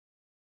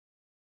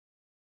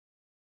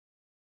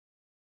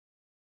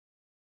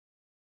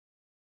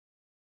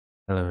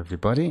Hello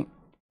everybody,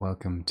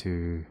 welcome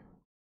to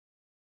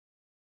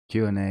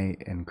Q&A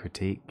and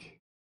Critique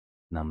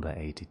number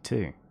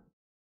 82.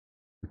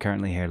 We're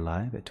currently here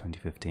live at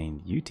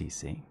 2015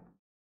 UTC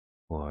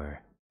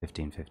or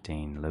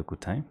 1515 local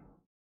time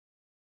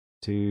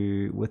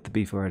with the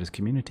B4 Artist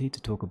community to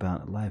talk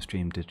about live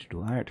stream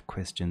digital art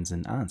questions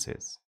and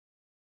answers.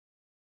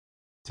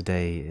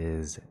 Today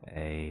is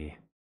a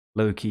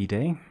low-key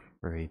day,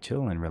 very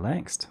chill and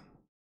relaxed.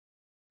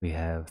 We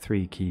have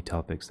three key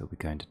topics that we're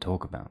going to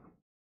talk about.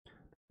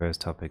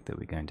 First topic that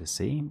we're going to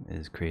see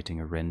is creating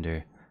a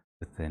render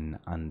within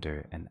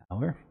under an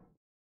hour.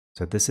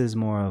 So this is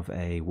more of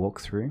a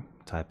walkthrough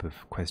type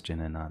of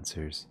question and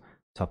answers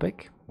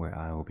topic where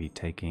I will be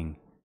taking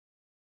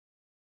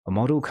a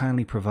model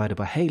kindly provided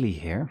by Haley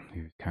here,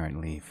 who's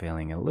currently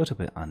feeling a little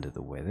bit under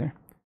the weather,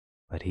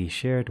 but he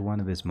shared one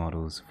of his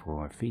models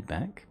for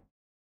feedback,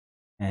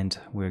 and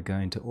we're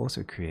going to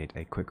also create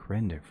a quick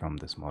render from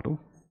this model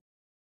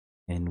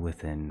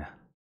within,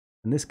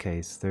 in this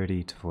case,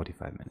 30 to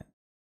 45 minutes.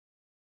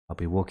 I'll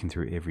be walking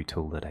through every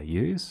tool that I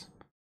use.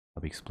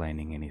 I'll be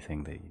explaining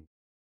anything that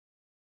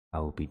I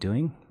will be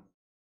doing,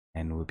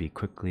 and we'll be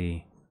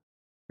quickly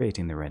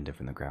creating the render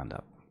from the ground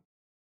up.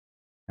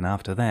 And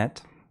after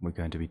that, we're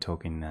going to be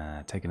taking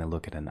a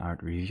look at an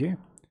art review.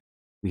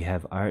 We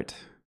have art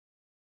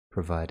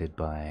provided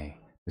by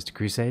Mr.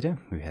 Crusader,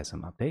 who has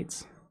some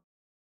updates.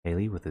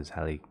 Haley with his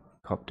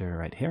helicopter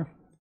right here.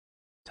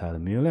 Tyler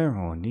Mueller,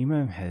 or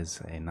Nemo,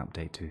 has an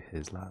update to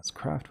his last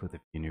craft with a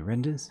few new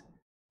renders.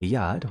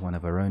 Yard, one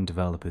of our own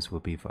developers, will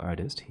be for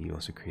artist. He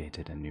also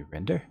created a new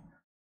render.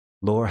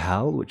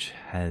 Royale, which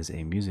has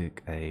a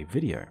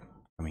video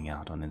coming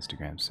out on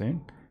Instagram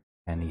soon,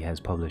 and he has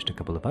published a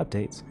couple of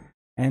updates.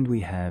 And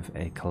we have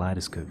a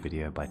kaleidoscope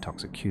video by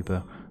Toxic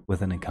Cuba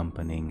with an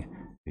accompanying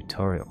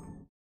tutorial.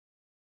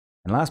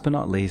 And last but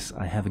not least,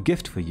 I have a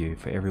gift for you,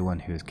 for everyone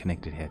who is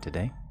connected here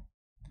today.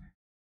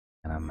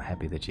 And I'm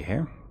happy that you're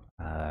here.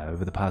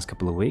 Over the past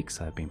couple of weeks,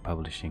 I've been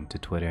publishing to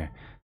Twitter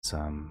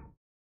some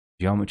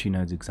geometry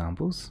nodes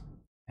examples,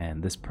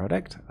 and this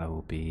product I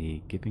will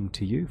be giving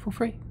to you for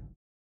free.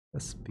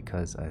 That's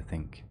because I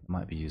think it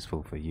might be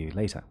useful for you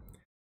later.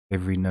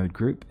 Every node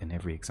group and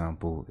every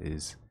example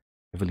is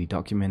heavily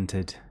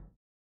documented,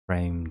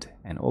 framed,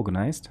 and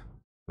organized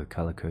with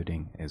color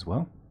coding as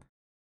well.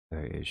 So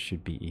it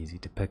should be easy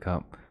to pick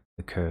up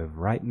the curve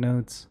write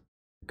nodes,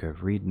 the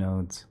curve read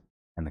nodes,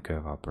 and the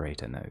curve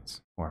operator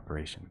nodes or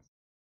operations.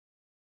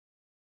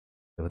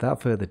 So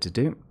without further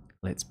ado,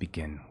 let's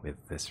begin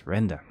with this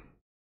render.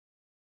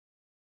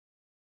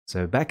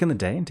 So back in the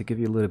day, and to give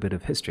you a little bit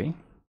of history,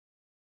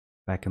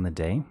 back in the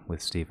day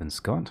with Stephen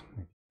Scott,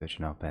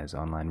 searching up as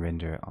online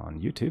render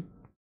on YouTube,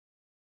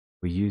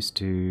 we used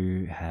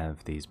to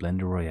have these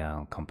Blender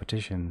Royale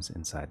competitions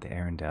inside the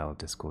Arendelle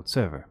Discord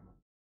server.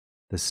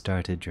 This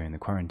started during the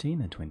quarantine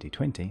in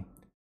 2020,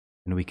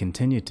 and we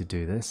continued to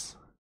do this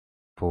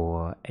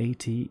for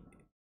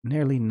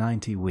nearly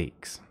 90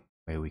 weeks,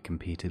 where we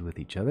competed with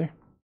each other,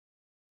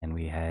 and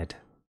we had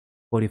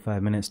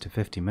 45 minutes to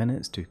 50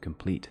 minutes to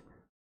complete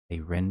a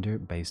render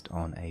based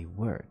on a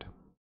word.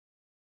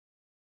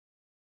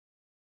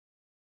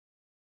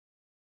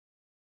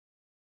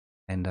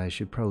 And I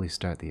should probably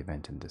start the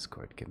event in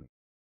Discord. Give me.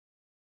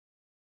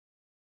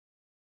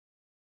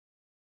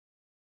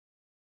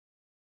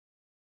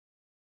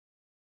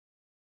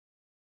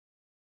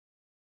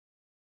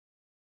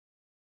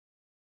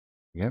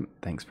 Yep,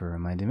 thanks for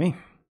reminding me.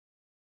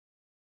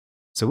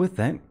 So with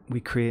that, we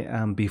create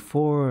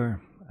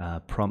before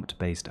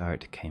prompt-based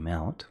art came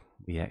out,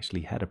 we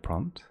actually had a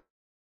prompt.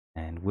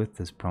 And with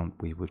this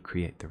prompt, we would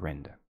create the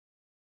render.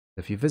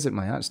 If you visit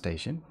my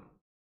ArtStation,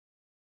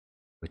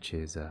 which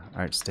is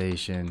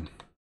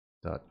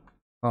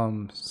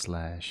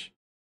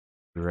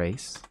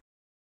artstation.com/Draise,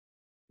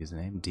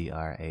 username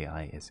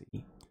DRAISE,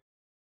 you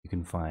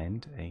can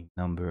find a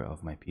number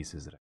of my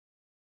pieces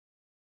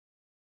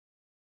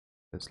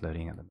that's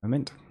loading at the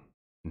moment.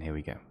 And here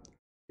we go.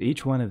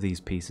 Each one of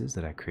these pieces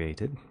that I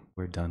created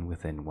were done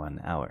within 1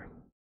 hour.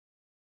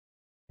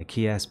 A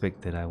key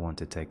aspect that I want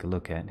to take a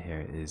look at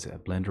here is a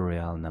Blender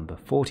Royale number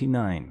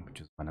 49,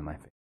 which is one of my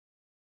favorites.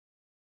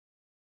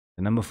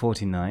 The number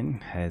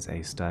 49 has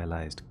a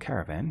stylized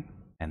caravan,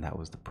 and that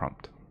was the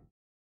prompt,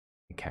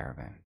 a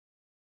caravan.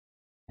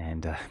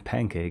 And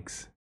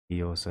Pancakes,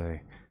 he also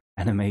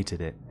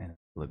animated it, and it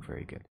looked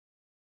very good.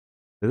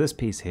 So this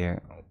piece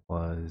here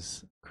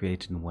was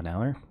created in 1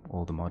 hour,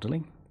 all the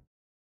modeling,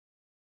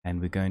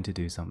 and we're going to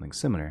do something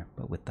similar,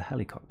 but with the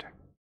helicopter.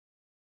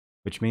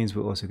 Which means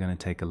we're also going to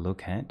take a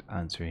look at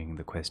answering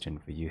the question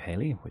for you,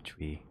 Haley, which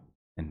we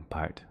in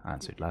part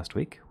answered last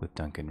week with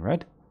Duncan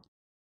Rudd,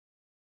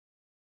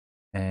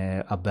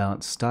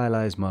 about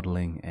stylized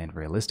modeling and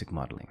realistic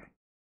modeling,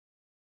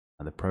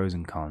 the pros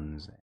and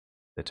cons,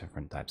 the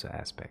different types of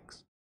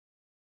aspects.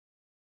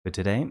 But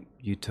today,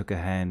 you took a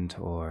hand,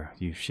 or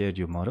you shared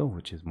your model,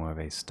 which is more of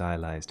a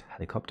stylized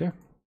helicopter.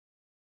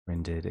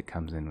 Rendered, it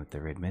comes in with the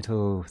red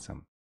metal,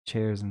 some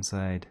chairs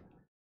inside,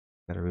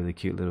 got a really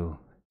cute little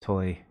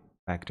toy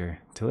factor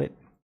to it.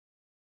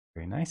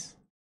 Very nice.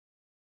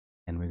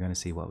 and we're going to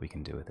see what we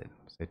can do with it.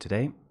 So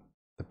today,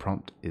 the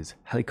prompt is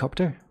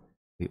helicopter.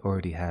 We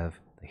already have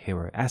the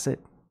hero asset,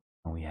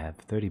 and we have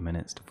 30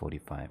 minutes to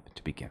 45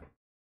 to begin.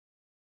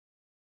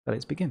 So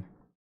let's begin.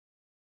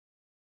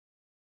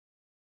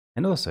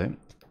 And also,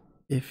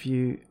 if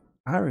you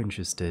are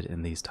interested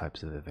in these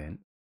types of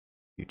events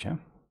in the future,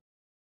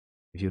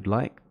 if you'd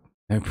like,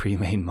 no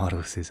pre-made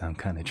models is I'm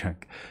kind of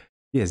drunk.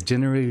 Yes,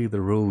 generally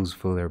the rules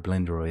for their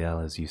Blender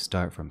Royale is you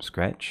start from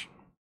scratch,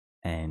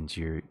 and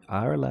you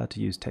are allowed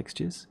to use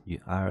textures, you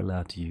are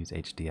allowed to use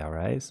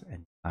HDRIs,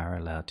 and you are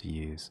allowed to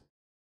use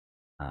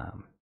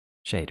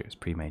shaders,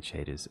 pre-made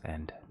shaders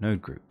and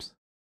node groups,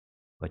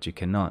 but you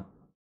cannot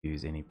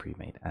use any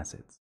pre-made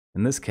assets.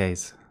 In this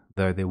case,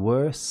 though, there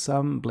were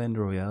some Blender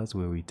Royales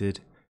where we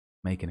did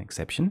make an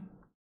exception,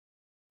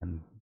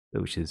 and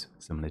which is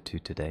similar to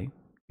today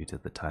due to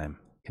the time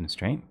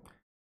constraint,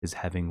 is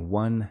having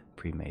one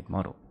pre-made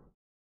model.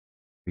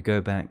 We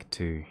go back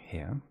to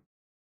here,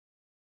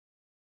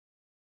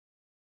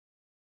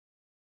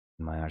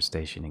 in my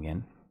ArtStation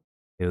again.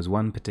 There was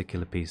one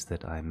particular piece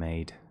that I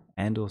made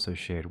and also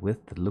shared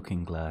with the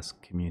Looking Glass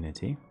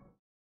community,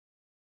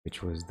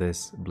 which was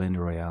this Blender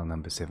Royale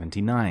number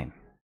 79.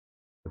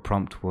 The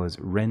prompt was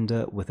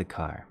render with a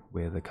car,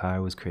 where the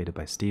car was created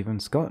by Stephen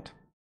Scott,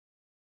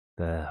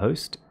 the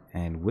host,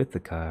 and with the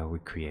car we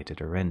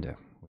created a render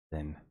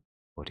within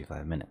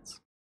 45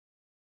 minutes.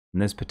 In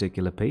this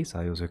particular piece,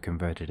 I also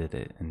converted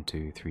it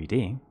into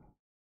 3D.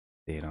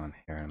 See it on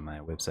here on my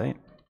website.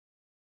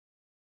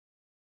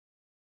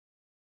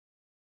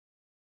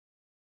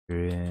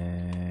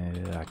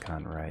 I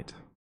can't write.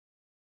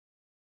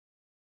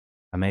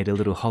 I made a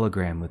little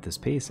hologram with this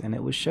piece, and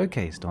it was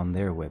showcased on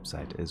their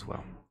website as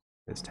well.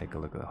 Let's take a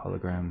look at the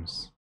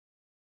holograms.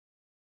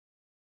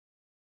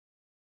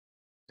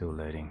 Still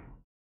loading.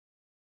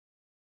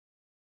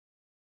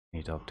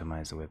 Need to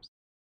optimize the website.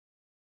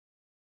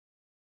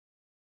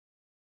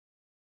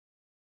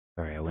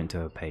 Sorry, I went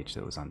to a page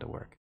that was under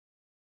work.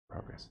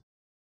 Progress.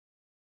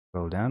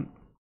 Scroll down.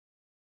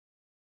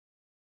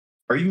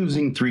 Are you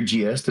using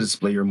 3GS to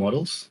display your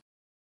models?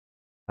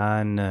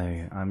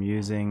 No, I'm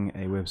using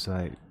a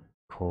website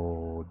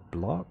called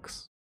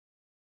Blocks.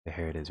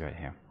 Here it is right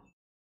here.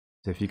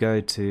 So if you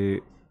go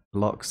to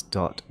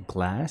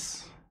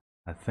blocks.glass,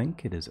 I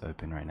think it is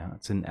open right now.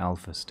 It's in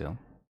alpha still.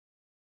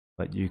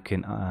 But you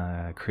can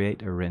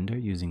create a render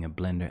using a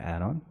Blender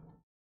add-on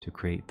to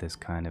create this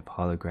kind of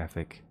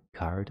holographic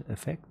card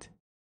effect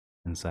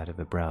inside of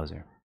a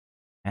browser.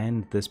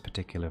 And this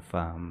particular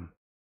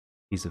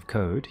piece of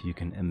code, you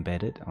can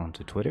embed it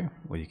onto Twitter,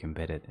 or you can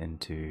embed it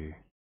into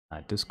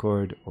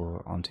Discord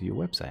or onto your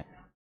website.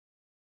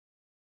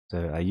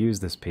 So I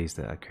used this piece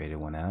that I created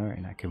 1 hour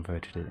and I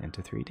converted it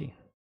into 3D.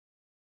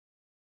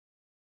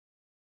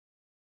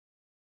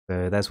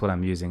 So that's what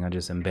I'm using. I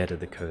just embedded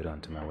the code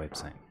onto my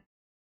website.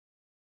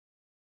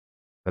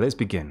 So let's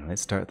begin.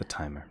 Let's start the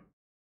timer.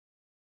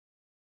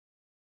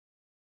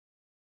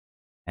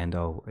 And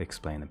I'll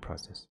explain the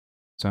process.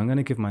 So I'm going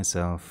to give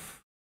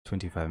myself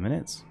 25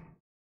 minutes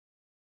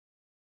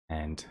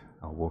and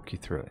I'll walk you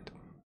through it.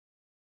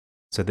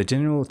 So the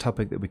general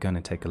topic that we're going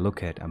to take a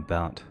look at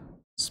about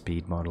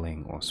speed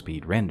modeling or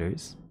speed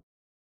renders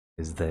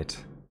is that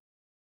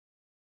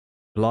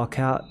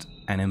blockout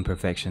and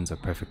imperfections are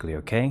perfectly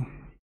okay.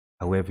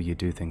 However you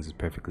do things is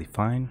perfectly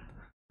fine.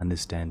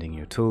 Understanding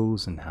your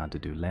tools and how to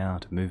do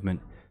layout,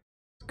 movement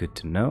is good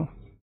to know.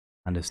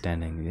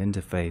 Understanding the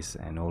interface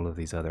and all of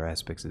these other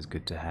aspects is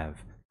good to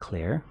have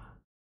clear.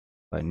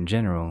 But in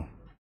general,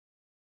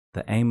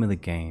 the aim of the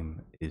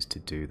game is to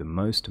do the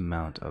most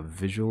amount of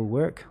visual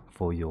work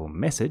for your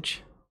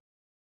message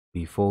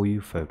before you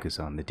focus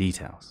on the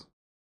details.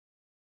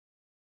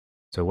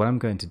 So what I'm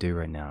going to do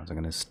right now is I'm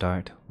going to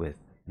start with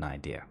an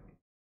idea.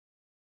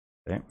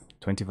 Okay,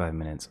 25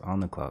 minutes on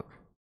the clock,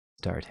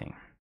 starting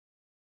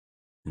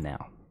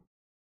now.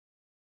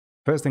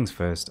 First things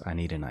first, I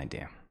need an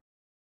idea.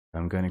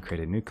 I'm going to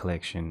create a new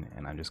collection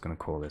and I'm just going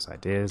to call this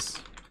ideas,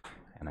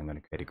 and I'm going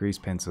to create a grease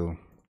pencil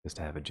just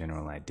to have a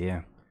general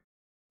idea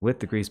with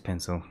the grease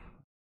pencil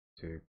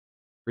to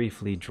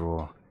briefly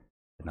draw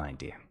an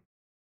idea.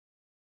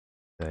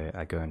 So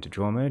I go into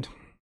draw mode,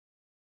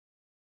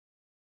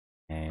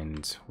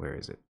 and where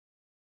is it?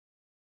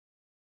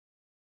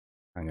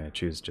 I'm going to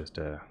choose just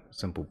a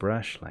simple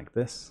brush like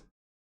this.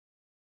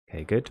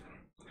 Okay, good.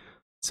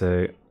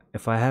 So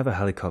if I have a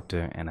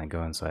helicopter and I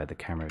go inside the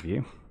camera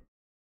view,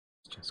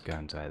 let's just go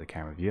inside the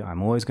camera view.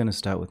 I'm always going to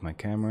start with my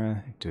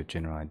camera, do a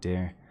general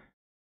idea,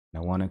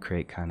 and I want to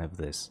create kind of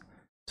this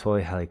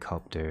toy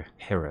helicopter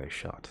hero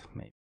shot.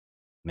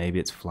 Maybe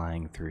it's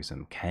flying through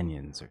some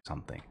canyons or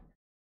something.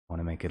 I want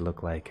to make it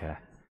look like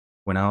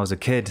when I was a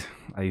kid,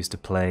 I used to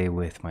play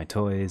with my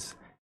toys,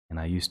 and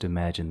I used to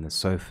imagine the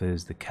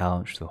sofas, the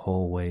couch, the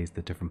hallways,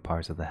 the different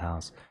parts of the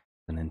house,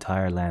 an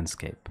entire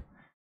landscape.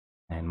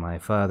 And my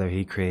father,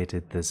 he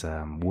created this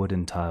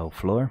wooden tile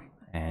floor,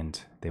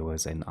 and there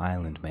was an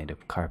island made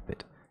of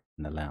carpet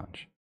in the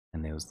lounge.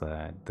 And there was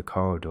the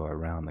corridor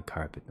around the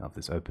carpet of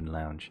this open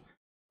lounge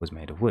was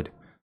made of wood.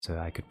 So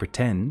I could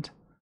pretend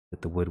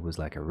that the wood was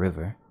like a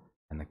river,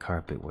 and the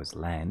carpet was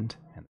land,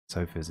 and the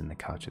sofas and the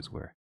couches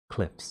were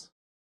cliffs.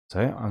 So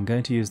I'm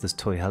going to use this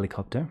toy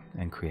helicopter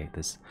and create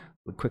this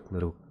quick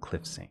little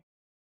cliff scene.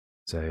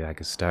 So I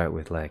could start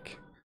with like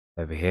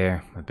over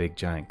here, a big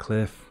giant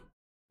cliff,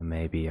 and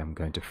maybe I'm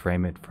going to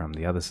frame it from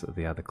the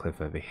other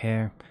cliff over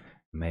here.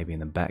 Maybe in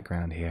the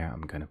background here,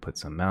 I'm going to put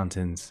some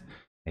mountains,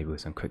 maybe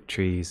with some quick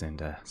trees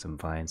and some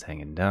vines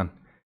hanging down.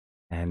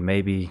 And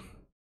maybe,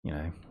 you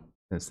know,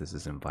 since this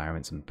is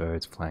environment, some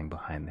birds flying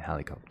behind the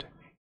helicopter.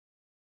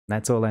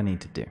 That's all I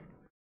need to do.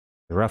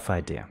 The rough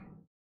idea.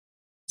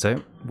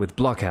 So with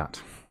block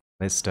out,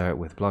 let's start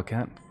with block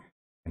out.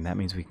 And that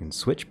means we can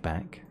switch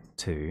back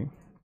to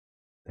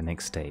the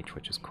next stage,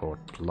 which is called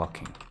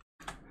blocking.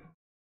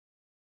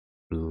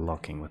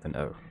 Blocking with an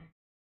O.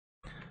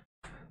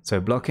 So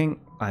blocking,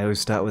 I always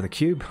start with a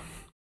cube,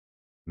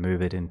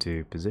 move it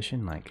into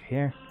position like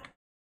here,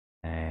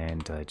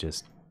 and I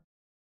just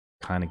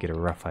kind of get a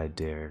rough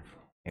idea of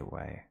a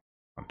way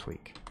on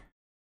tweak.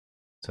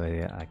 So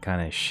yeah, I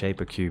kind of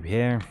shape a cube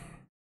here,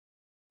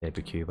 shape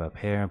a cube up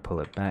here, pull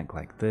it back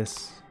like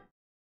this,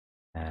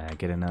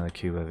 get another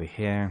cube over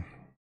here.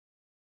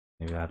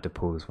 Maybe I have to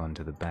pull this one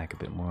to the back a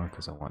bit more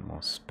because I want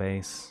more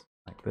space,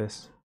 like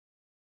this.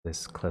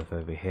 This cliff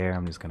over here,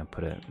 I'm just going to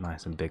put it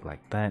nice and big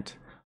like that.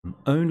 I'm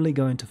only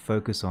going to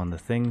focus on the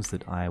things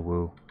that I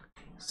will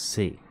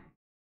see.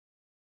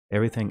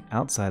 Everything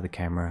outside the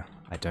camera,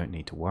 I don't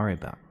need to worry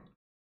about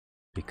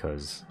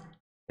because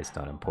it's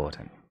not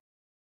important.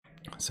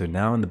 So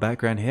now in the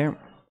background here,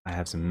 I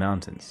have some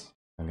mountains.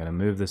 I'm going to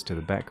move this to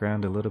the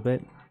background a little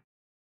bit.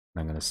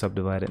 I'm going to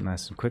subdivide it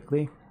nice and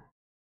quickly,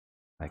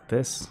 like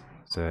this.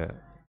 So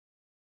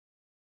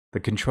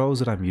the controls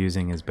that I'm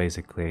using is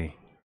basically,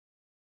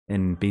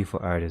 in B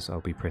for Artist,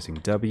 I'll be pressing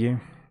W.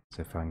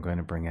 So if I'm going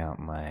to bring out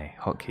my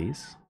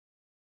hotkeys,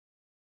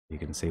 you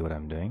can see what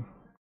I'm doing.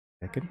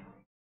 Second.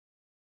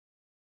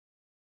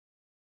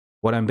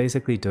 What I'm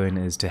basically doing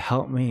is to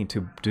help me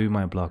to do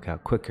my block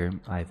out quicker,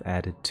 I've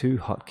added 2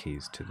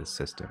 hotkeys to the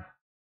system.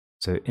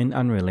 So in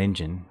Unreal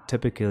Engine,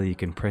 typically you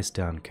can press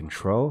down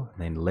Control,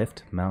 then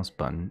left mouse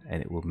button,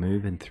 and it will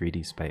move in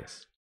 3D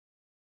space.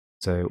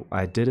 So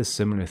I did a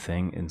similar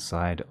thing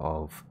inside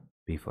of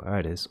B for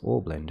Artist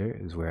or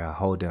Blender, is where I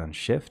hold down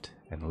Shift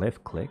and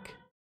left click,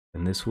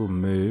 and this will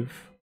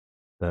move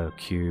the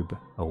cube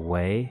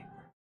away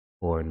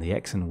or in the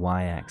X and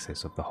Y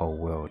axis of the whole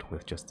world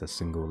with just a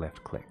single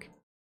left click.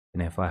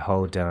 And if I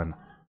hold down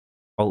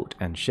Alt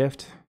and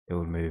Shift, it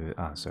will move,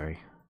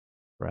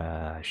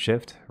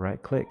 Shift,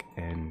 right click,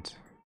 and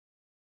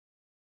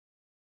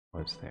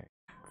whoops, there,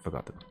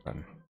 forgot the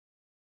button.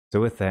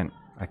 So with that,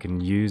 I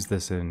can use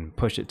this and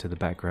push it to the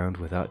background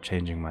without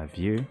changing my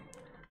view.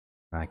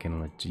 I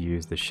can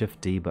use the Shift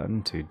D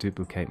button to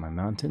duplicate my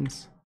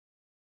mountains,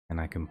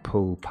 and I can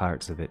pull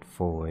parts of it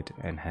forward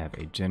and have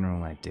a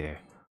general idea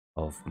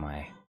of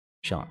my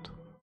shot.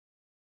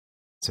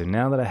 So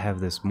now that I have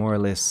this more or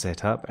less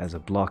set up as a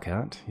block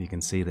out, you can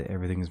see that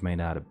everything is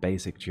made out of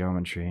basic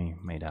geometry,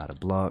 made out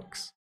of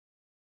blocks.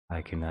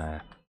 I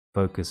can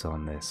focus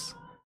on this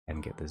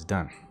and get this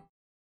done.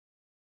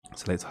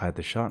 So let's hide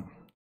the shot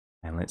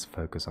and let's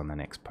focus on the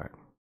next part.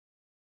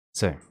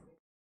 So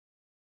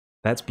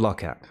that's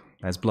block out,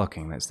 that's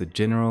blocking, that's the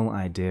general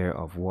idea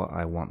of what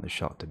I want the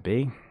shot to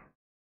be.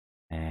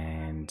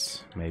 And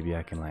maybe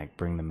I can like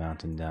bring the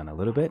mountain down a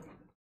little bit.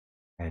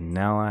 And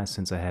now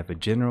since I have a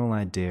general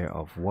idea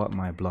of what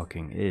my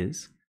blocking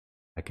is,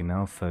 I can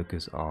now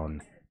focus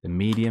on the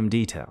medium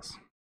details.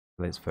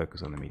 Let's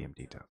focus on the medium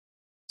details.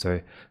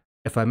 So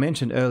if I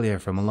mentioned earlier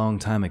from a long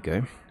time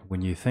ago,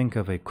 when you think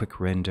of a quick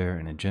render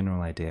and a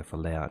general idea for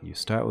layout, you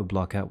start with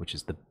block out, which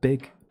is the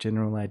big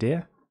general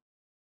idea,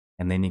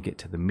 and then you get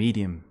to the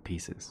medium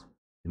pieces,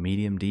 the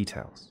medium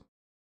details.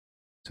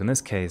 So in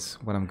this case,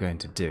 what I'm going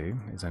to do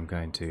is I'm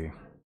going to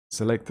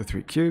select the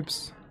 3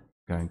 cubes,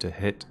 going to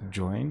hit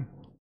join,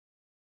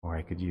 or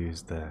I could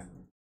use the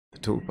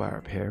toolbar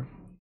up here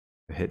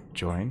to hit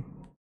join,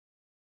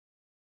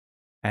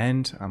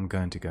 and I'm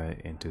going to go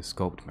into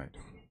sculpt mode.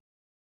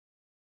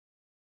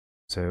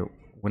 So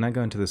when I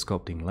go into the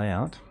sculpting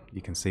layout,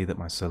 you can see that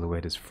my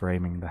silhouette is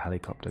framing the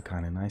helicopter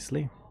kind of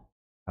nicely.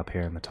 Up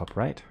here in the top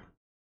right,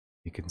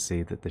 you can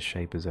see that the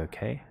shape is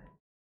okay.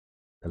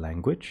 The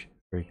language,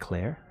 very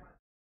clear.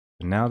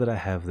 So now that I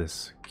have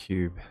this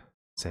cube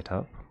set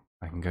up,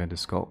 I can go into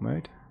sculpt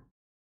mode.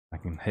 I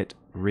can hit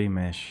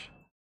remesh,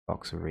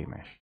 box of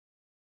remesh.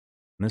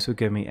 And this will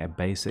give me a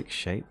basic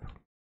shape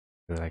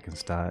so that I can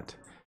start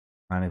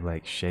kind of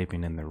like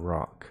shaping in the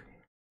rock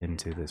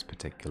into this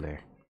particular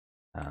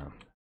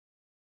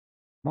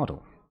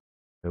model.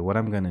 So what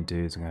I'm going to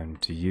do is I'm going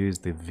to use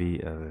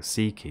the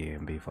C key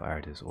in B for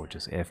Artist, or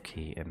just F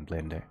key in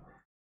Blender,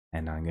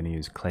 and I'm going to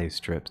use clay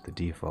strips, the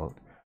default,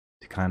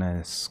 to kind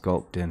of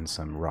sculpt in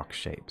some rock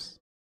shapes.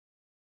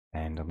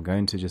 And I'm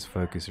going to just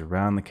focus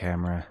around the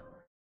camera,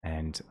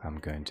 and I'm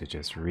going to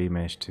just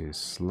remesh to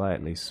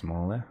slightly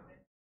smaller,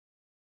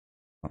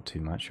 not too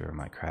much or it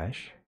might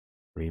crash.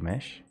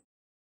 Remesh,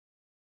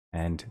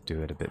 and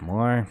do it a bit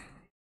more.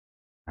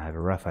 I have a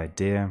rough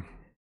idea.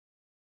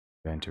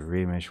 Going to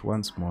remesh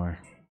once more.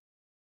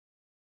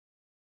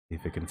 See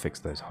if it can fix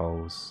those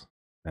holes.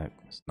 No,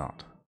 it's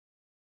not.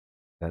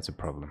 That's a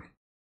problem.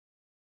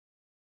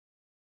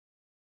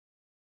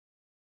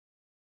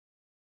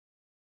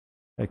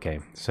 Okay,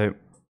 so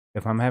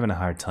if I'm having a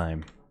hard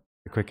time,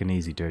 the quick and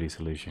easy dirty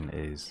solution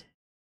is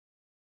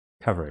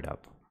cover it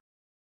up.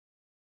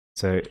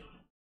 So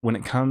when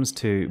it comes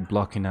to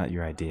blocking out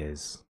your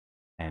ideas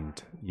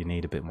and you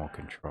need a bit more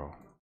control,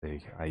 so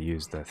I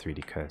use the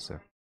 3D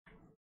cursor.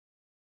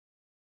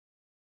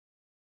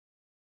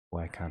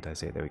 Why can't I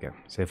say it? There we go.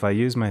 So if I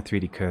use my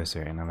 3D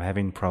cursor and I'm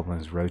having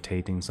problems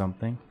rotating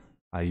something,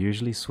 I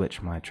usually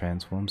switch my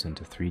transforms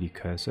into 3D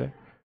cursor,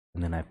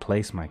 and then I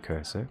place my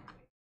cursor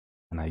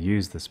and I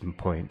use this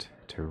point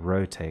to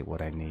rotate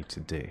what I need to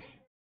do.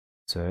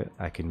 So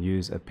I can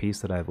use a piece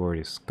that I've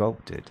already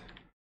sculpted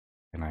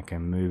and I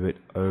can move it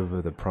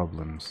over the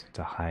problems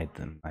to hide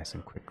them nice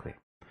and quickly.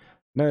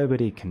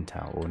 Nobody can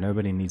tell, or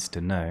nobody needs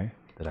to know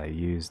that I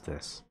use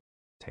this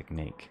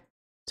technique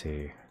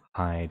to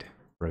hide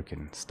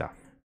broken stuff.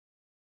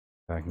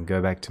 So I can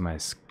go back to my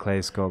clay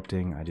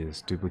sculpting. I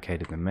just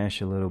duplicated the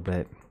mesh a little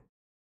bit,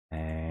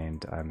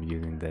 and I'm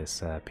using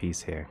this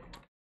piece here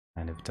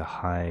kind of to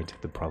hide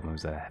the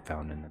problems that I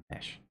found in the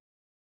mesh.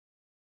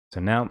 So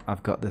now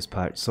I've got this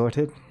part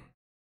sorted.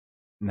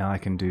 Now I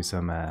can do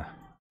some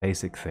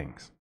basic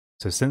things.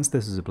 So since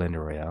this is a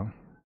Blender Royale,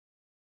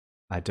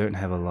 I don't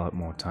have a lot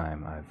more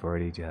time. I've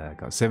already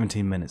got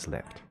 17 minutes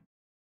left.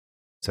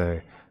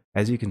 So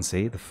as you can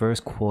see, the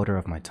first quarter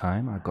of my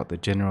time, I've got the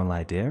general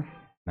idea.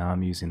 Now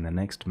I'm using the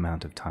next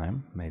amount of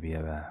time, maybe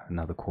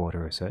another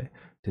quarter or so,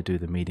 to do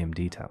the medium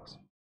details.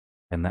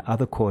 And the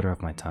other quarter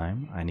of my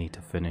time, I need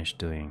to finish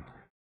doing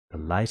the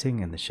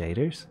lighting and the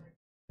shaders.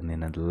 And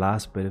then in the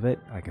last bit of it,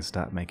 I can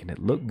start making it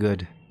look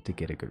good to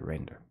get a good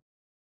render.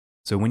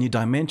 So when you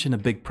dimension a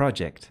big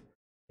project,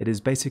 it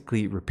is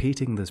basically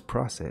repeating this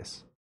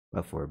process,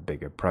 but for a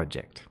bigger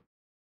project.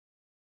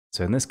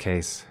 So in this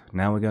case,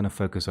 now we're going to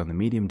focus on the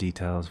medium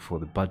details for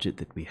the budget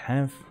that we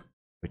have,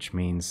 which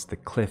means the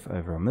cliff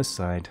over on this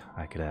side,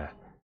 I could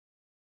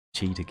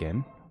cheat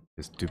again,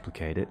 just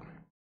duplicate it.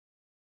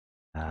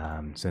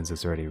 Since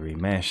it's already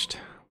remeshed,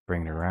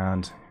 bring it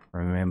around.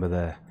 Remember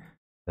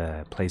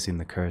the placing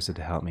the cursor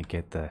to help me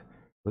get the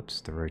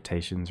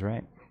rotations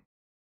right.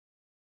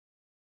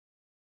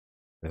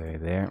 So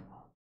there,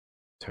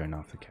 turn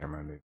off the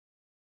camera move.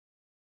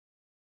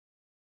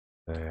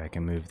 So I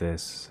can move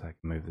this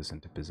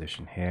into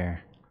position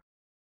here,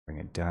 bring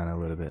it down a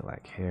little bit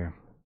like here,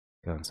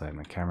 go inside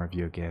my camera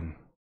view again,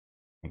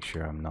 make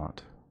sure I'm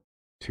not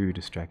too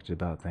distracted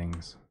about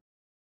things.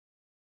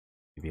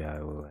 Maybe I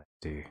will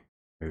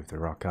move the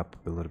rock up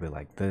a little bit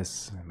like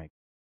this and make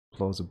it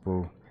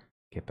plausible.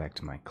 Get back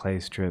to my clay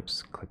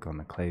strips, click on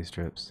the clay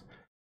strips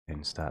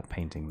and start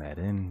painting that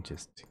in,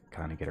 just to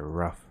kind of get a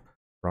rough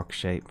rock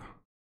shape.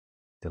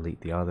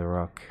 Delete the other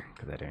rock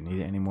because I don't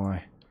need it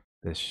anymore.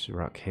 This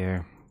rock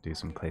here, do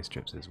some clay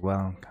strips as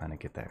well, kind of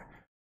get that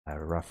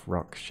rough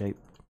rock shape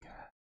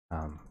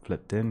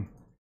flipped in.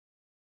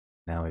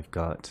 Now we've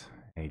got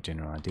a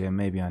general idea.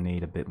 Maybe I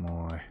need a bit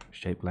more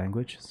shape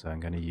language, so I'm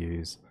going to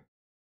use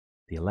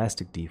the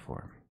elastic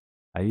deform.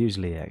 I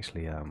usually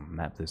actually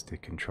map this to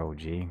Control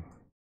G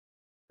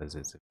because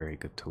it's a very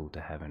good tool to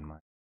have in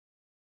mind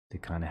to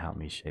kind of help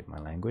me shape my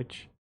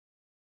language.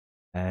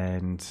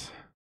 And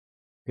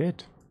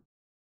good.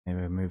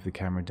 Maybe move the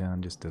camera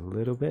down just a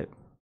little bit.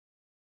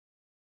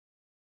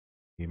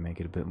 You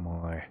make it a bit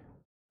more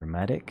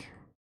dramatic.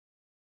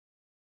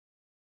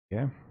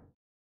 Yeah.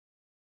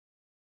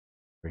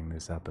 Bring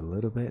this up a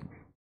little bit.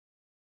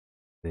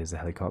 There's a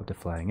helicopter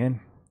flying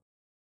in.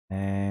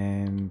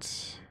 And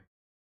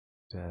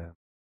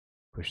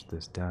push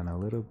this down a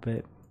little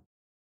bit.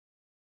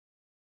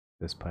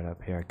 This part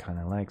up here I kind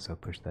of like, so I'll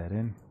push that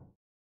in.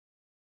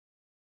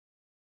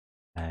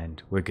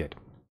 And we're good.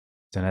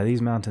 So now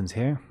these mountains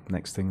here,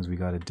 next things we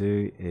got to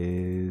do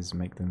is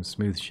make them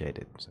smooth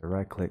shaded. So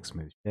right click,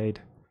 smooth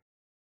shade,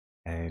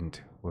 and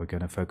we're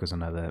going to focus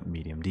on other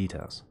medium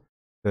details.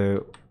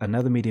 So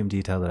another medium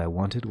detail that I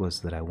wanted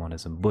was that I wanted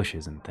some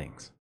bushes and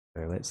things.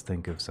 So let's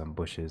think of some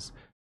bushes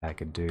I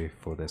could do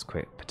for this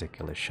quick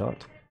particular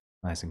shot,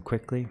 nice and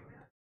quickly.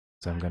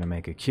 So I'm going to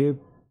make a cube.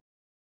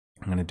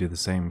 I'm going to do the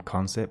same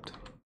concept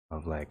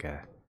of like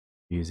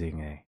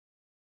using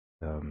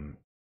a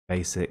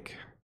basic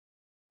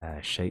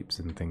shapes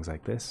and things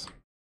like this.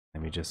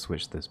 Let me just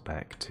switch this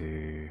back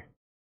to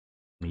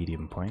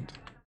medium point.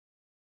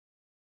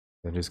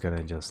 So I'm just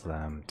gonna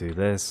do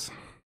this,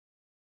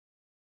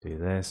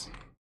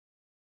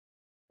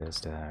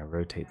 just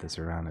rotate this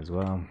around as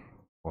well,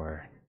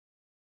 or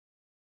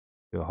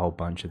do a whole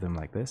bunch of them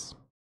like this.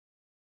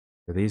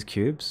 For these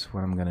cubes,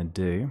 what I'm gonna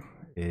do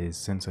is,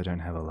 since I don't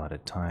have a lot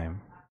of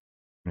time,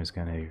 I'm just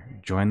gonna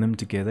join them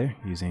together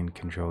using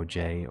Control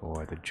J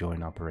or the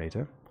join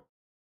operator.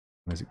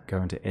 I'm going to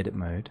go into edit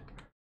mode,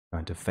 go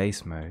into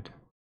face mode.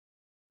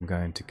 I'm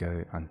going to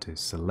go onto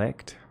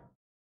select.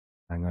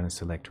 I'm going to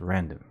select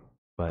random,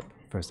 but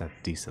first I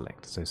have to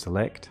deselect. So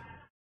select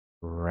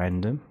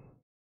random.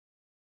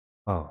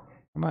 Oh,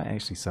 I might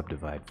actually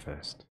subdivide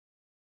first.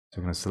 So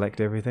I'm going to select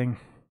everything,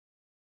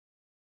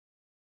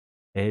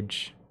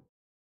 edge,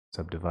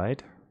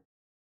 subdivide.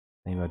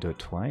 Maybe I'll do it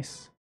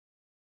twice.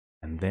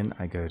 And then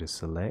I go to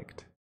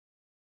select,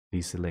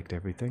 deselect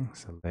everything,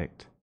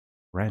 select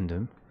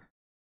random,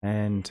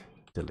 and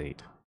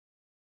delete.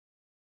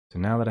 So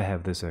now that I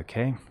have this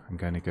okay, I'm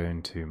going to go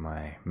into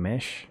my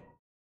mesh,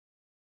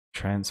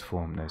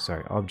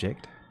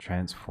 object,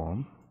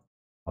 transform,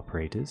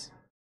 operators,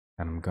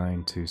 and I'm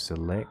going to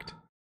select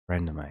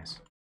randomize.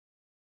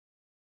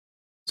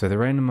 So the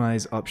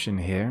randomize option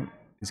here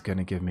is going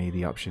to give me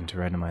the option to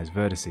randomize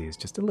vertices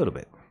just a little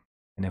bit.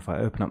 And if I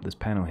open up this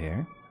panel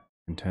here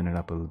and turn it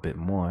up a little bit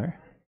more,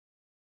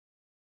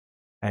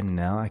 and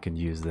now I can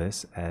use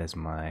this as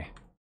my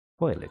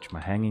foliage, my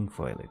hanging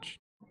foliage.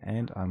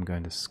 And I'm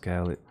going to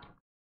scale it,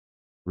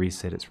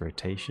 reset its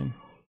rotation,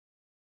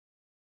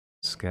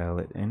 scale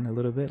it in a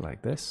little bit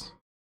like this.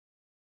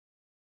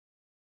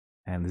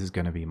 And this is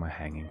going to be my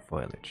hanging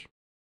foliage.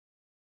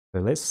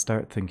 So let's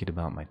start thinking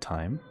about my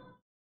time,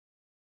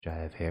 which I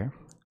have here.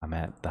 I'm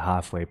at the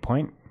halfway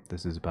point.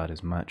 This is about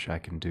as much I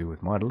can do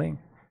with modeling.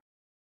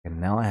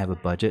 And now I have a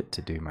budget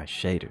to do my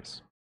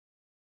shaders.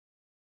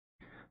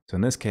 So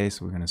in this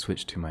case, we're going to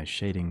switch to my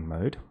shading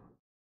mode.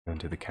 Go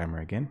into the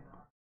camera again.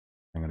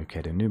 I'm going to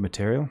create a new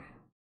material.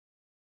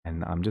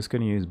 And I'm just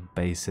going to use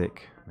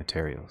basic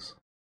materials.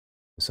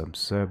 Some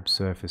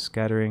subsurface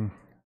scattering.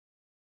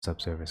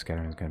 Subsurface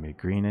scattering is going to be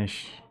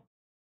greenish.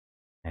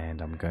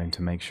 And I'm going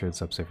to make sure the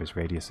subsurface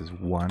radius is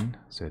 1,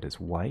 so it is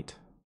white.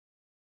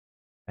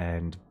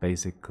 And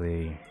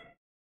basically,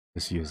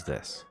 just use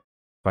this.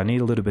 If I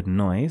need a little bit of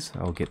noise,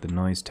 I'll get the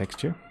noise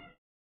texture.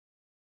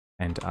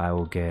 And I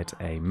will get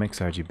a mix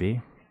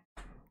RGB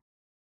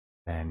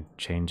and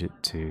change it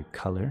to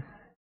color.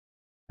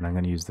 And I'm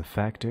going to use the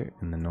factor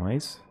in the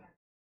noise.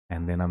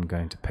 And then I'm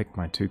going to pick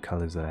my 2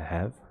 colors that I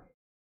have.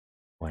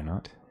 Why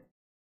not?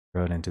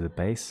 Throw it into the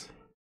base.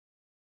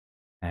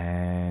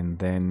 And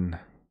then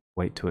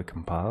wait till it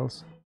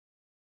compiles.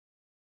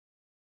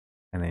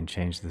 And then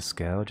change the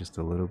scale just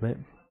a little bit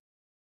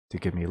to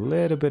give me a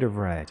little bit of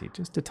variety,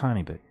 just a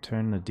tiny bit.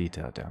 Turn the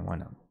detail down, why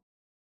not?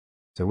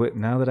 So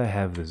now that I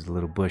have this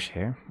little bush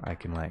here, I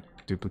can like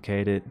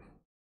duplicate it.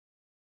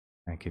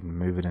 I can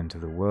move it into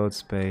the world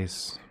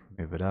space,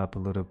 move it up a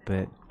little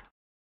bit,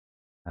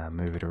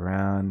 move it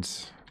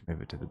around,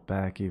 move it to the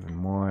back even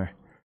more,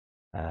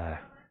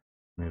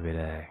 move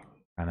it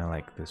kind of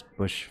like this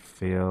bush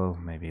feel,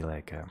 maybe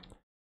like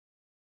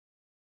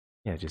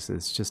yeah,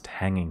 it's just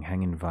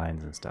hanging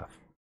vines and stuff.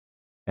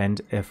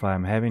 And if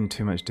I'm having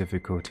too much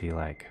difficulty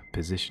like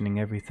positioning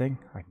everything,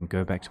 I can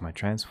go back to my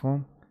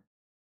transform,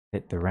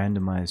 hit the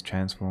randomize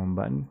transform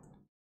button,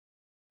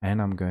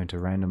 and I'm going to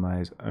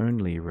randomize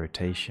only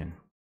rotation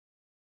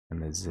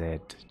and the Z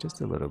just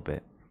a little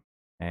bit.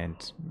 And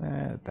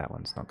that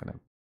one's not going to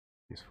be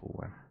a useful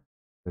one.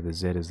 So the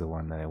Z is the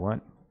one that I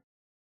want,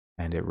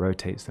 and it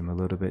rotates them a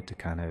little bit to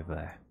kind of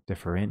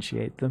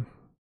differentiate them,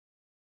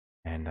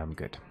 and I'm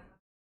good.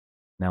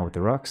 Now with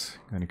the rocks,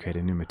 I'm going to create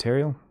a new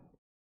material.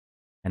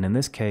 And in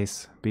this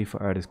case,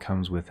 B4Artist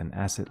comes with an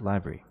asset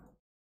library.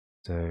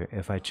 So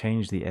if I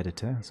change the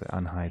editor, so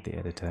unhide the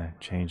editor,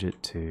 change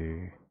it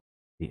to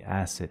the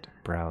asset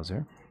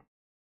browser.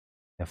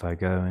 If I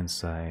go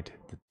inside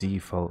the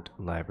default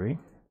library,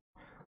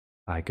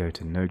 I go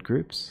to node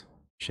groups,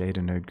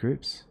 shader node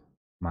groups,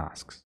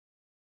 masks.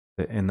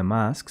 So in the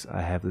masks,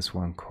 I have this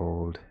one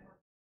called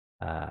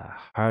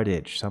hard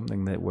edge,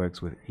 something that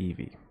works with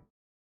Eevee.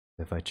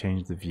 If I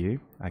change the view,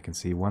 I can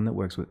see one that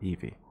works with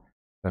Eevee.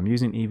 So I'm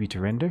using Eevee to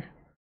render.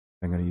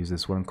 I'm going to use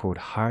this one called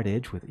hard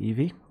edge with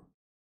Eevee.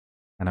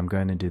 And I'm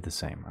going to do the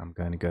same. I'm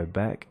going to go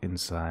back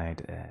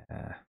inside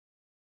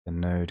the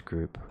node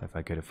group. If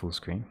I go to full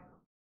screen,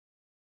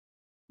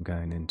 I'm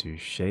going into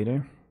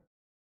shader,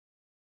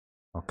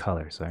 or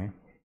color, sorry.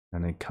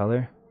 And then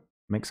color,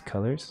 mix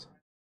colors.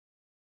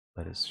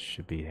 But it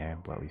should be here,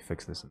 but we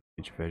fix this in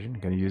the future version.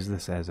 I'm going to use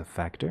this as a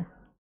factor.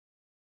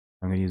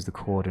 I'm going to use the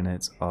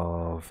coordinates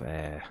of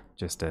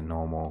just a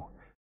normal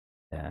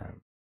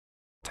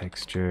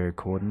texture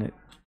coordinate.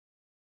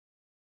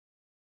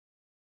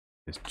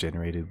 Just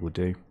generated will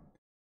do.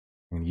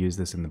 I'm going to use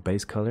this in the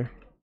base color.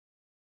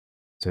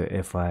 So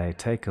if I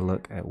take a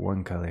look at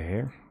one color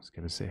here, it's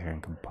going to sit here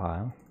and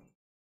compile.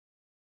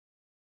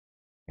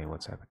 Okay,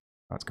 what's happening?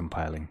 Oh, it's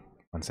compiling.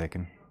 1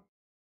 second.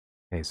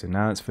 Okay, so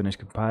now it's finished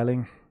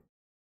compiling.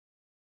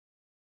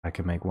 I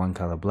can make one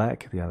color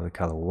black, the other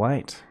color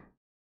white.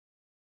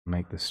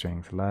 Make the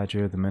strength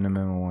larger, the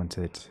minimum I want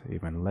it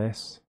even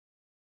less.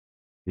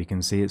 You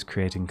can see it's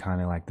creating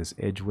kind of like this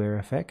edge wear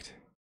effect.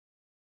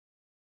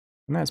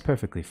 And that's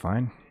perfectly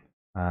fine.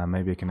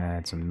 Maybe I can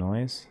add some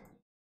noise.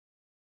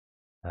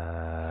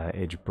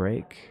 Edge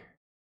break.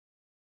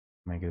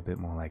 Make it a bit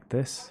more like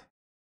this.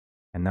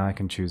 And now I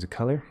can choose a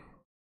color.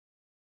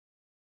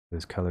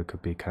 This color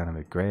could be kind of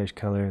a grayish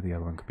color. The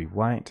other one could be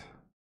white.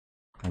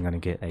 I'm going to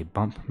get a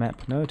bump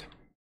map node.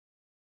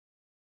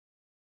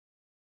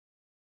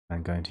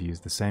 I'm going to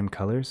use the same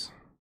colors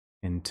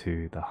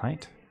into the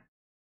height.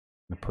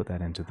 I'm going to put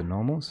that into the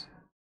normals.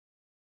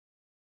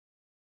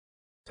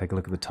 take a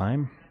look at the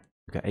time.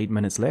 We've got 8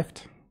 minutes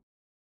left.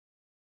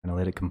 I'm gonna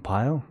let it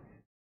compile.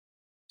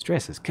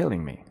 Stress is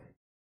killing me.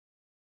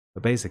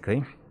 But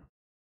basically,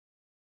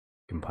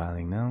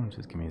 compiling now,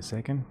 just give me a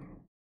second.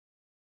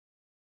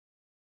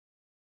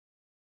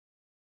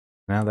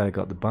 Now that I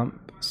got the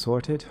bump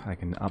sorted, I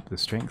can up the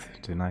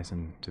strength to nice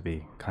and to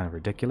be kind of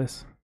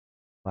ridiculous.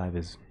 5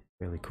 is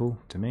really cool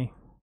to me.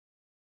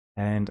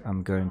 And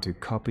I'm going to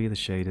copy the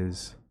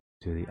shaders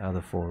to the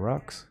other 4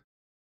 rocks.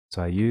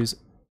 So I use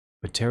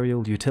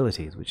Material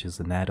Utilities, which is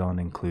an add-on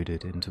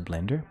included into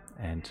Blender,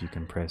 and you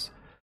can press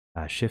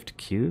Shift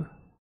Q,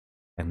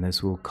 and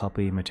this will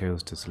copy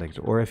materials to selected.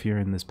 Or if you're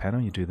in this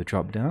panel, you do the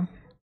drop down,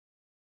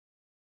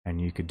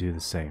 and you could do the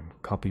same,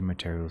 copy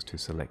materials to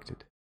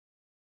selected.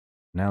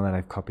 Now that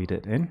I've copied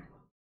it in,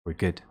 we're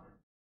good.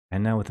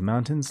 And now with the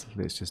mountains,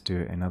 let's just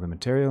do another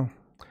material.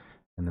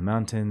 In the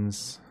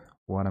mountains,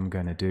 what I'm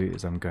going to do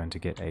is I'm going to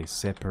get a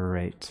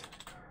separate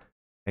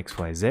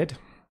XYZ.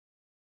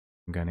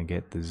 I'm going to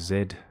get the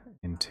Z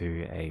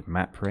into a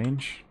map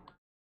range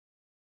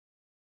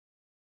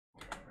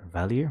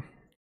value,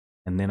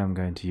 and then I'm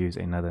going to use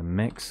another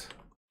mix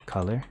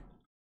color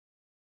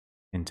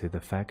into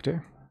the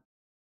factor.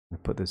 I'm going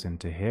to put this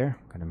into here.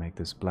 I'm going to make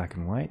this black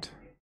and white.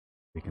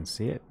 You can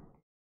see it.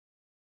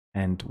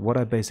 And what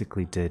I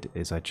basically did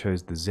is I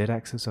chose the Z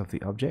axis of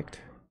the object,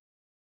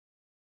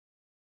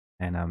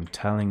 and I'm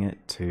telling it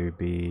to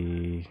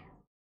be,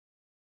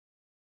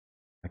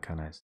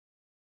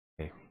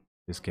 okay,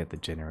 just get the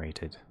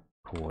generated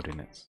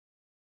coordinates.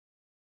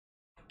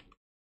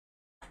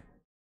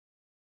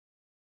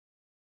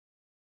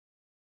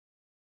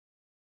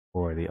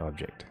 For the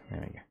object.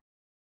 There we go.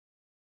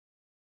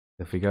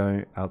 If we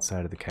go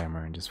outside of the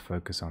camera and just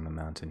focus on the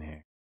mountain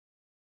here.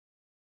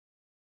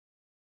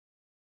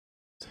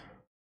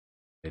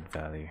 Z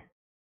value.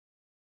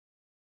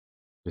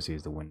 Just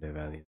use the window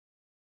value.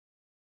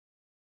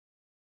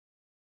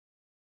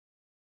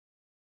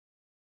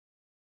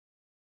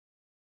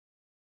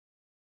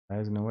 Why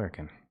isn't it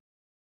working?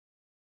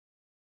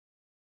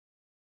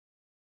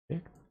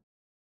 Okay.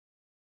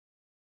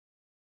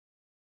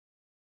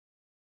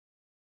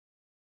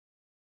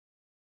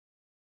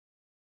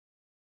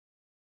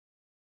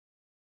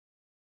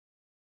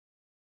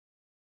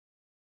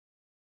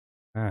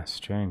 Ah,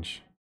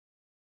 strange.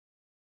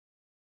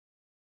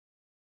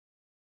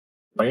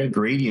 Why a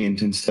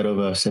gradient instead of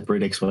a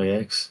separate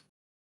XYX?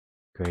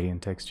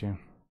 Gradient texture.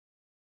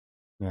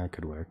 Yeah, it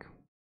could work.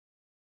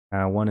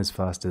 One is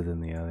faster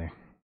than the other.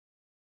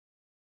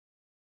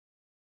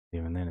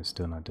 Even then, it's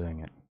still not doing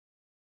it.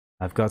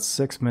 I've got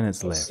 6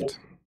 minutes left.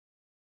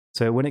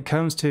 So when it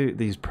comes to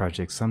these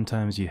projects,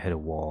 sometimes you hit a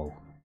wall.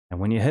 And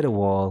when you hit a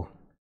wall,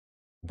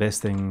 the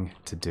best thing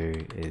to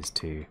do is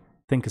to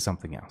think of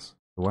something else.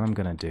 So what I'm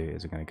going to do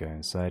is I'm going to go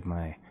inside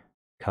my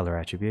color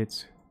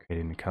attributes,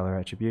 create a new color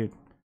attribute,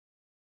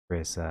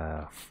 press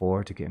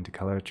 4 to get into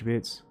color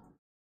attributes.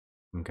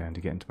 I'm going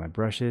to get into my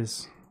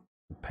brushes,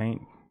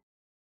 paint,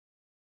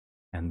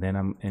 and then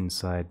I'm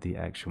inside the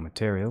actual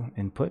material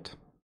input.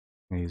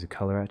 I'm going to use a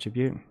color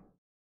attribute,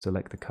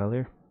 select the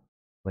color,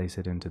 place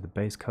it into the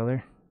base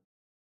color,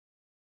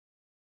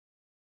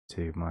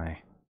 to my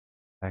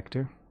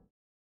factor.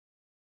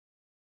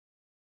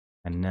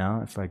 And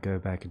now if I go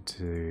back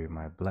into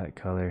my black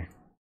color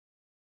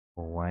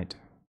or white,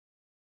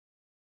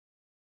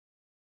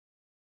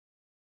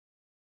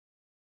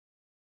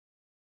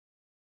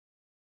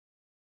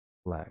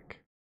 black,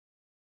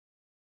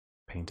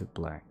 paint it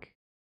black,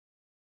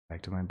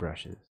 back to my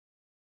brushes,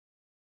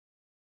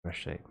 brush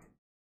shape,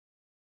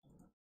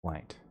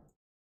 white.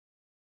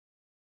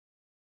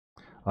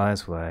 Oh,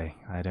 that's why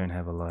I don't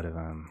have a lot of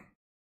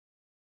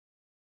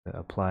to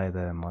apply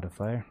the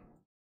modifier,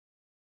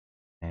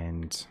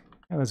 and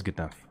yeah, that's good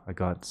enough. I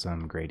got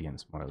some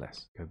gradients more or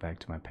less. Go back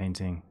to my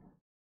painting.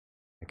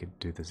 I could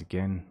do this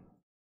again,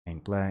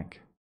 paint black,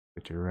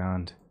 switch it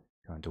around,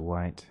 go into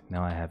white.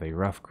 Now I have a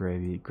rough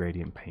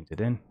gradient painted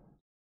in.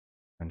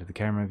 Go into the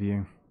camera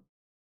view,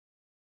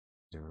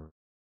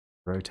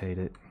 rotate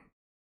it.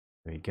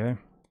 There you go.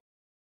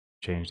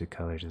 Change the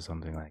color to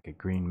something like a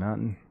green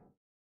mountain.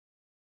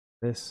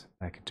 This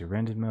back into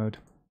rendered mode.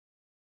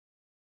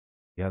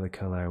 The other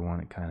color, I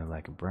want it kind of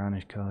like a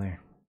brownish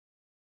color.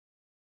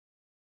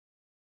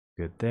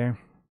 Good there.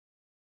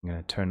 I'm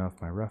going to turn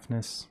off my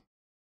roughness,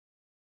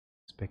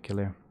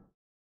 specular,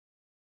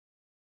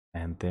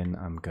 and then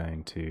I'm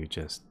going to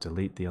just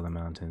delete the other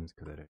mountains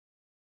because I don't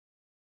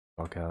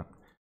block out.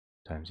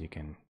 Sometimes you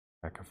can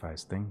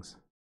sacrifice things.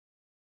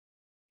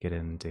 Get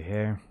into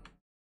here,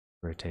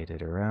 rotate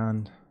it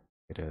around,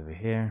 get over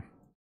here,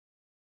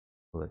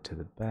 pull it to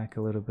the back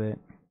a little bit,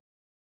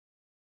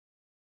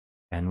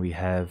 and we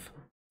have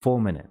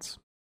 4 minutes.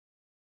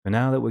 So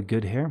now that we're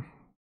good here,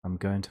 I'm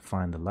going to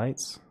find the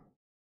lights.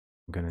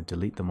 I'm going to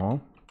delete them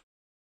all.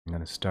 I'm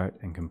going to start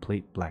and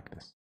complete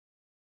blackness.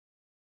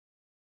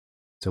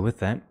 So with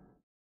that,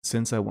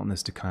 since I want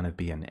this to kind of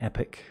be an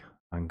epic,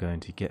 I'm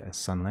going to get a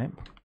sun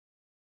lamp.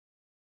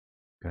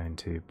 I'm going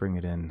to bring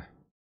it in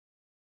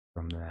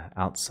from the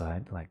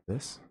outside like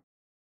this.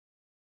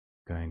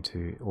 Going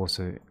to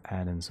also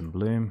add in some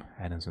bloom,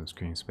 add in some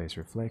screen space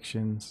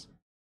reflections,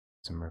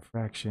 some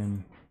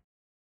refraction,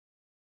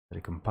 let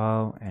it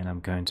compile, and I'm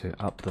going to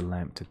up the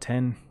lamp to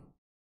 10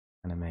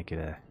 and make it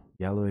a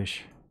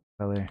yellowish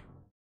color.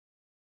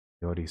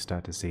 You already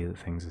start to see that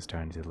things are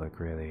starting to look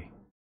really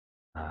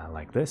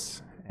like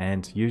this.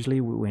 And usually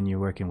when you're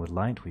working with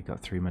light, we've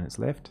got 3 minutes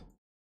left.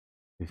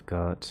 We've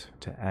got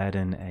to add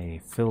in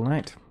a fill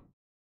light.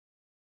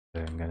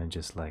 So I'm going to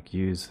just like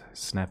use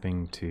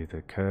snapping to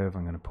the curve.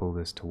 I'm going to pull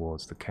this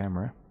towards the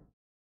camera.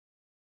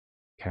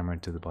 Camera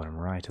to the bottom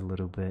right a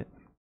little bit,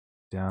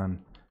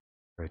 down,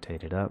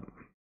 rotate it up.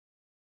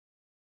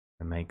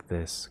 And make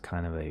this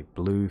kind of a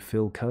blue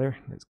fill color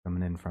that's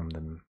coming in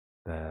from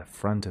the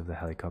front of the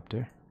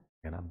helicopter.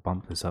 I'm going to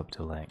bump this up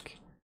to like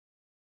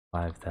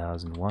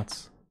 5,000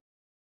 watts.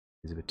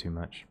 Is a bit too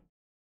much.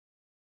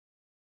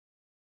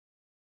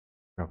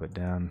 Drop it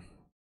down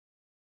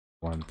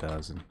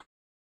 1,000.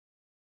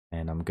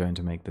 And I'm going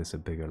to make this a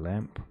bigger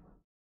lamp.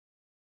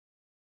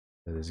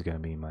 So this is going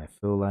to be my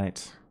fill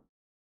light.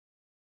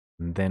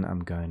 And then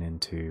I'm going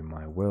into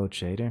my world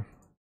shader.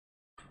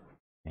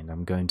 And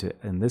I'm going to,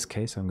 in this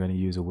case, I'm going to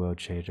use a world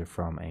shader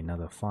from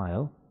another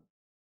file.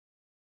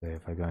 So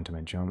if I go into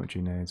my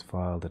geometry nodes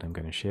file that I'm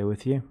going to share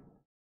with you,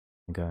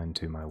 I go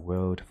into my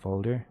world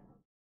folder,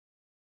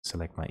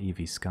 select my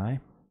EV sky.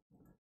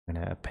 I'm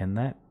going to append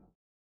that.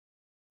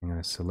 I'm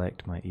going to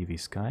select my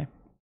EV sky.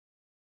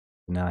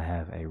 Now I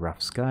have a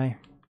rough sky.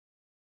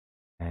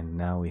 And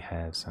now we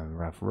have some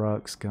rough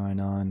rocks going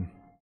on.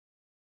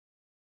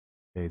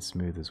 Fade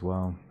smooth as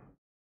well.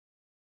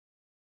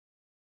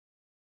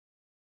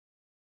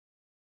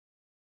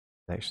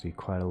 Actually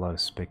quite a lot of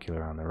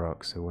specular on the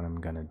rock, so what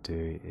I'm going to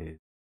do is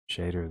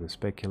shader of the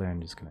specular. I'm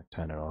just going to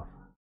turn it off,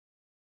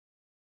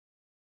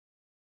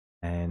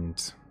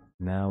 and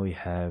now we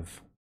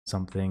have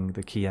something,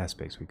 the key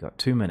aspects. We've got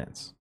 2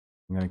 minutes.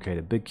 I'm going to create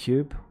a big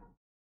cube,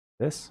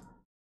 this,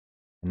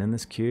 and in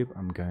this cube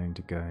I'm going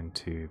to go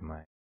into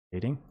my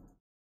shading,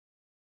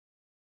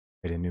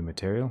 create a new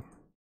material,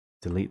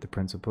 delete the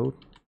principled,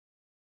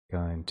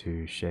 go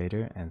into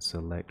shader and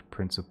select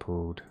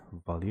principled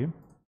volume.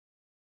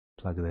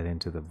 Plug that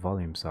into the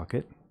volume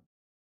socket,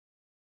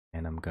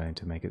 and I'm going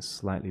to make it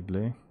slightly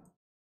blue,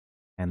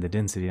 and the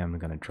density I'm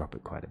going to drop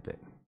it quite a bit.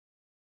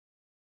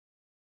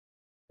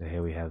 So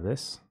here we have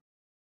this.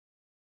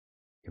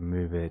 You can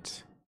move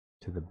it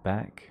to the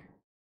back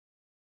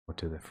or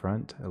to the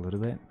front a little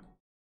bit,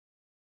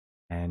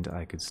 and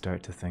I could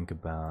start to think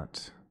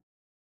about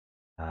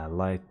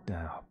light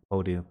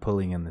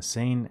pulling in the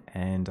scene.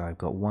 And I've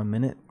got 1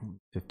 minute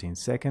 15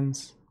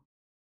 seconds.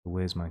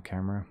 Where's my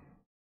camera?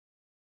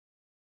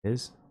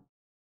 Is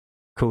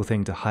cool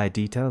thing to hide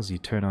details. You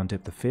turn on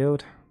depth of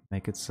field,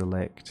 make it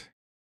select,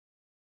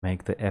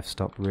 make the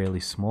f-stop really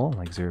small,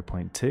 like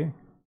 0.2,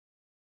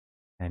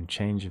 and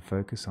change the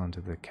focus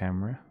onto the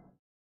camera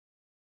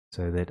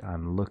so that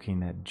I'm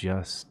looking at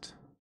just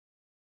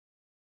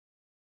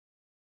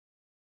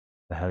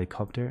the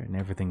helicopter and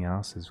everything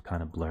else is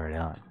kind of blurred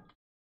out.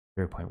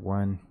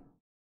 0.1,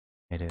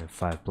 made it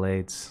 5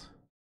 blades,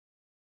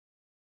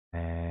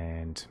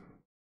 and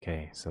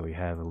okay, so we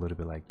have a little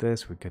bit like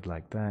this, we could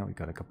like that, we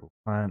got a couple of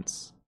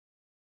plants.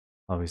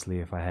 Obviously,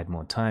 if I had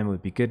more time, it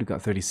would be good. We've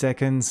got 30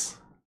 seconds.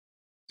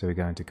 So we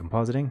go into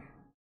compositing.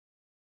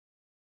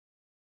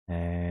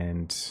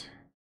 And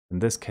in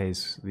this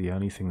case, the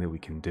only thing that we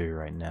can do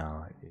right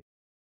now is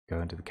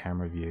go into the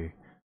camera view,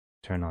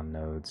 turn on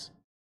nodes,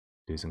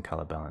 do some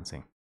color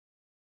balancing.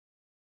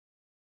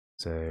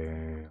 So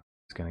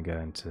it's going to go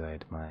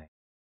inside my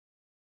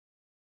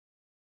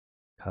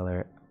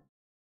color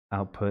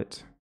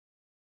output,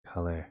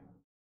 color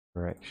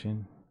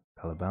correction,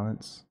 color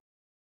balance,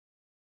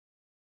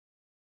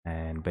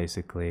 and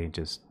basically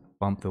just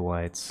bump the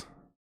whites,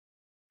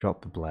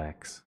 drop the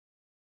blacks,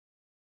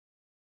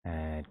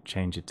 and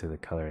change it to the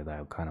color that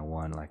I kind of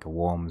want, like a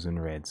warms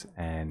and reds,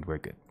 and we're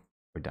good.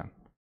 We're done.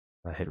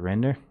 I hit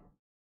render.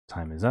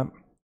 Time is up.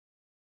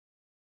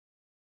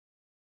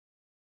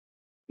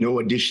 No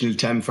additional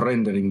time for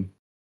rendering.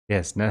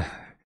 Yes, no.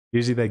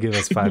 Usually they give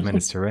us 5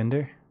 minutes to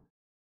render,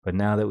 but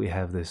now that we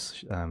have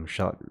this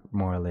shot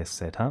more or less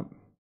set up,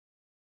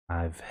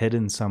 I've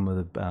hidden some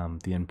of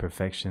the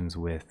imperfections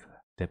with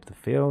depth of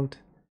field.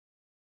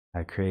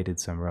 I created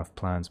some rough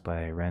plans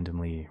by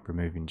randomly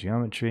removing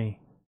geometry.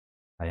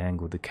 I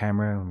angled the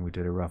camera and we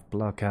did a rough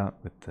block out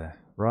with the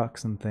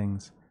rocks and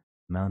things,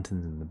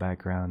 mountains in the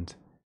background,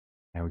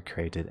 and we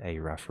created a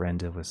rough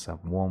render with some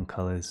warm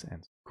colors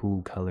and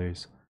cool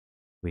colors.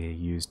 We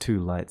used 2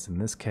 lights in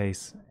this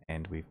case,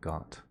 and we've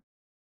got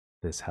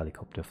this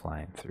helicopter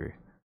flying through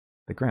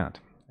the ground.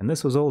 And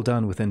this was all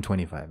done within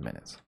 25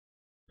 minutes.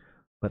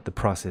 But the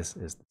process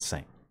is the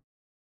same.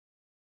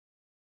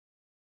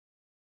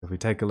 If we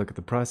take a look at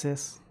the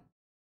process,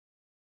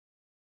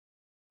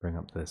 bring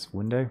up this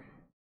window.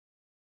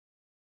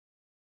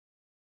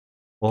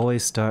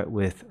 Always start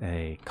with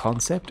a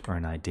concept or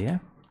an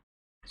idea.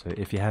 So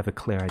if you have a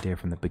clear idea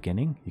from the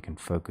beginning, you can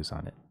focus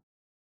on it.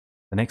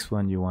 The next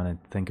one you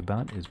want to think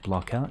about is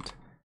block out.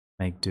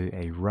 do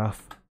a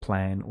rough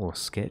plan or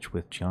sketch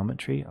with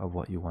geometry of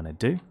what you want to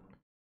do.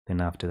 Then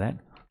after that,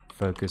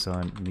 focus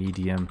on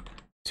medium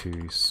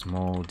to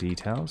small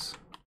details,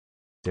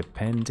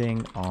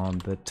 depending on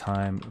the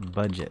time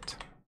budget.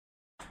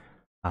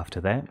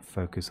 After that,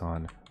 focus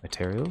on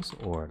materials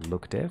or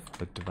look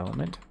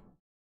development.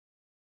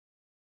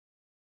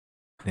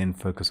 Then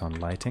focus on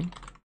lighting,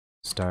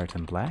 start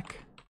in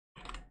black.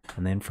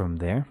 And then from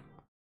there,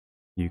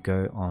 you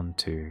go on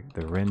to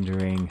the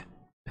rendering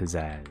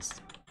pizzazz.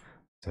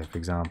 So for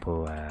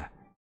example,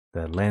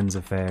 the lens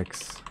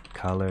effects,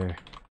 color,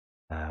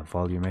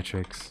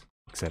 volumetrics,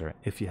 etc.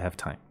 if you have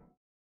time.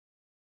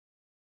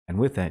 And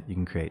with that, you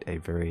can create a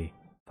very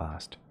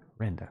fast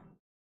render.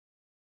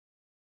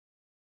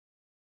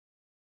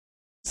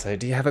 So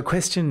do you have a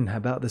question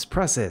about this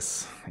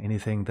process?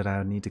 Anything that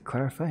I need to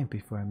clarify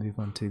before I move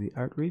on to the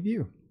art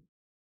review?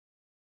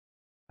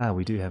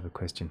 We do have a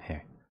question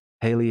here.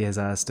 Haley has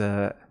asked,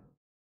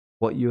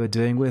 what you are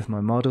doing with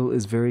my model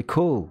is very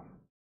cool.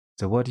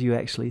 So what do you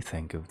actually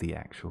think of the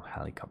actual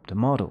helicopter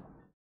model?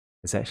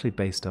 It's actually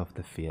based off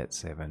the Fiat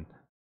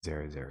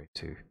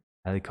 7002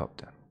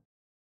 helicopter.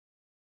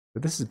 So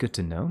this is good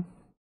to know.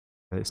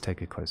 Let's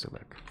take a closer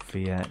look.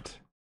 Fiat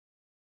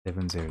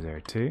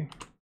 7002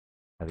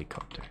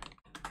 helicopter.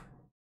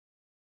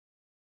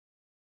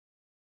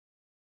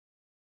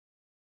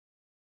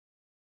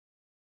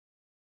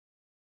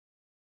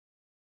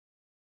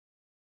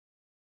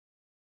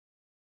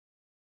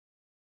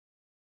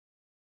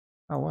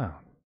 Oh wow,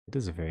 it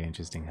is a very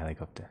interesting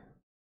helicopter.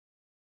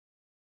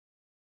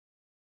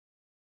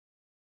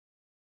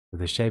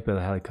 The shape of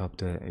the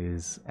helicopter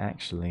is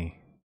actually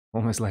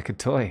almost like a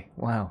toy.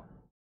 Wow.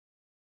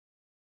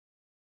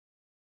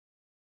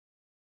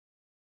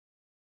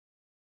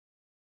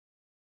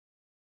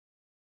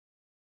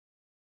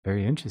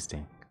 Very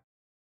interesting.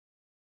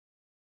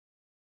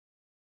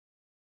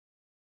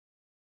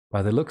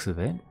 By the looks of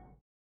it,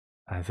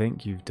 I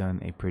think you've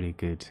done a pretty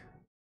good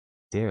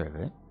idea of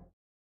it.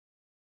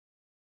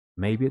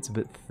 Maybe it's a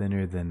bit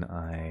thinner than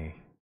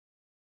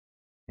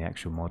the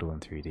actual model in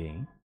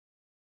 3D.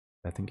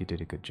 I think you did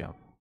a good job.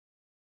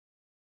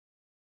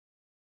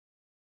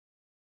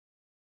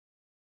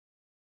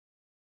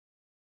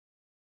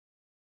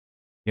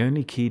 The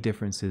only key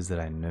differences that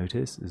I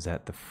notice is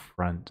at the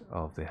front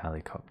of the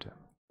helicopter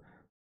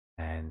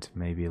and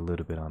maybe a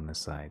little bit on the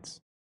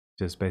sides.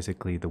 Just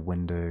basically the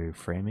window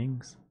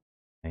framings,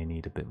 they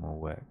need a bit more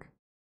work.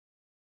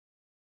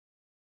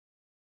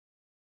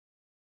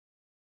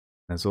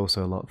 It's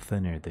also a lot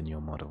thinner than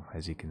your model,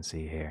 as you can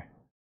see here.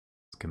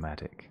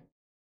 Schematic.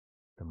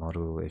 The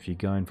model, if you're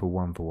going for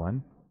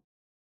one,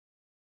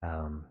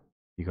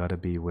 you got to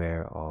be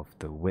aware of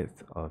the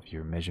width of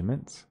your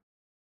measurements,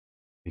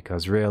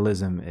 because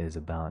realism is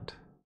about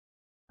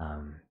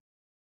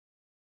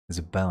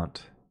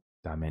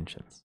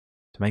dimensions.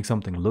 To make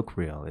something look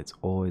real, it's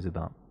always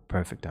about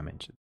perfect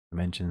dimensions.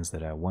 Dimensions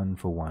that are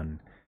 1-for-1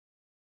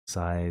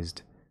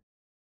 sized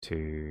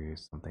to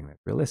something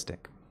that's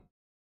realistic.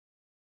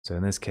 So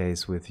in this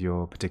case, with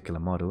your particular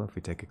model, if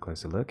we take a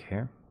closer look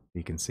here,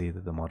 you can see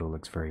that the model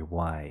looks very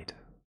wide.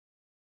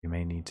 You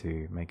may need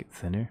to make it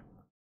thinner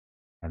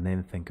and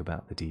then think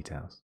about the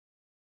details.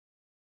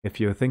 If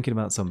you're thinking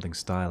about something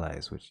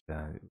stylized,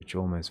 which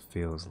almost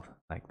feels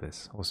like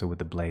this, also with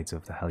the blades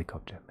of the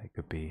helicopter, they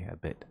could be a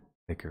bit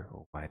thicker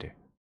or wider.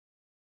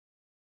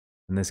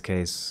 In this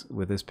case,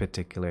 with this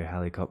particular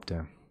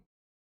helicopter,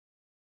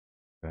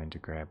 I'm going to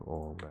grab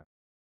all the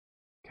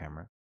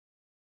camera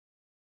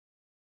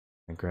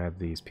and grab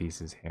these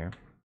pieces here.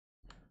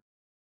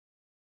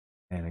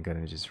 And I'm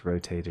going to just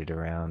rotate it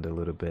around a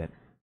little bit.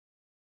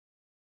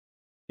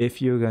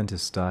 If you're going to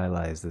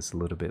stylize this a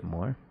little bit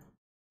more,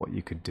 what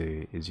you could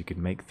do is you could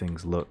make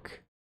things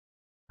look,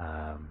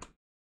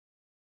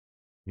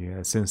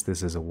 since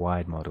this is a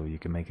wide model, you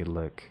can make it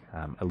look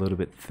a little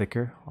bit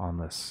thicker on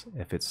this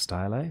if it's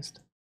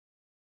stylized.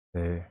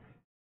 So,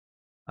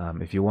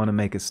 if you want to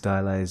make it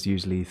stylized,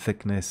 usually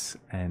thickness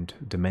and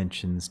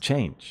dimensions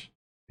change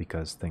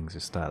because things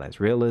are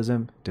stylized.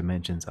 Realism,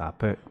 dimensions are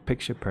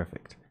picture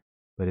perfect.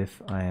 But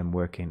if I am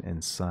working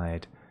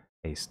inside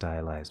a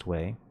stylized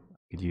way, I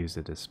could use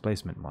the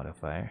displacement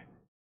modifier.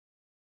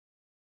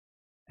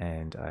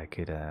 And I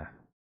could,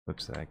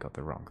 whoops, I got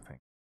the wrong thing.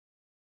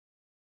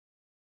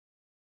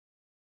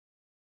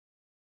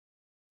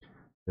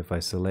 If I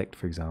select,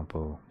 for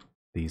example,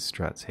 these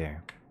struts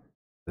here,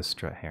 this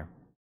strut here,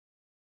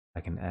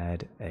 I can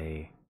add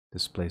a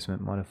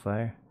displacement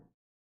modifier.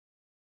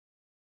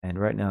 And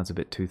right now it's a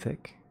bit too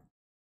thick.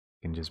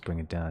 I can just bring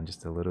it down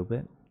just a little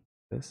bit,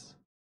 this.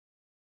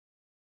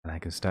 And I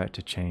can start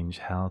to change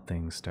how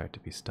things start to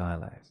be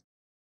stylized.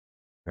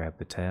 Grab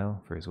the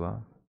tail for as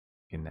well.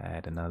 You can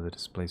add another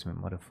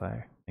displacement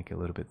modifier, make it a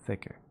little bit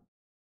thicker.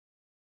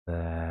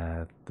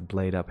 The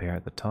blade up here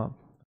at the top,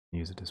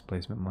 use a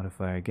displacement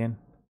modifier again.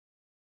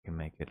 You can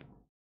make it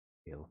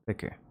feel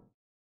thicker.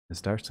 It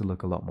starts to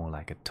look a lot more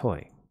like a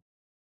toy.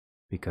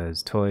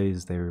 Because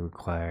toys, they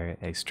require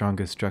a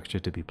stronger structure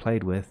to be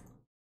played with,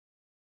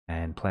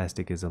 and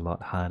plastic is a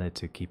lot harder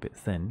to keep it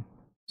thin.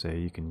 So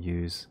you can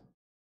use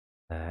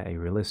a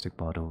realistic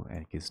model and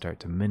you can start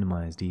to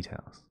minimize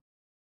details.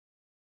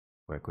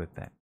 Work with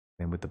that.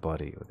 Then with the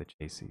body or the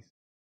chassis.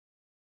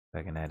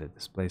 I can add a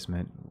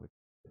displacement with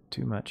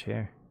too much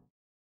here.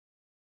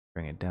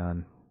 Bring it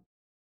down.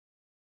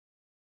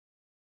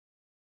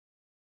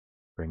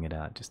 Bring it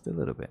out just a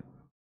little bit.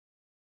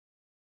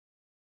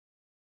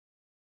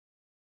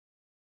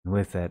 And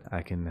with that,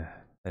 I can,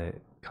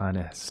 it kind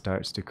of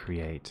starts to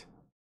create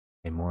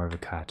a more of a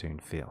cartoon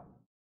feel.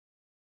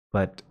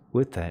 But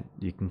with that,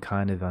 you can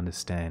kind of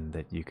understand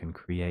that you can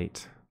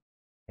create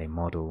a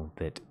model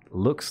that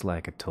looks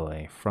like a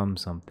toy from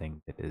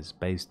something that is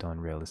based on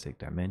realistic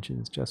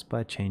dimensions just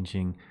by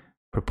changing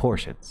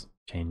proportions,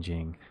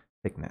 changing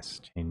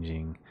thickness,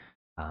 changing,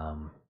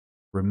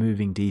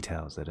 removing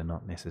details that are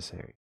not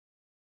necessary,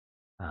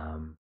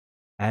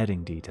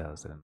 adding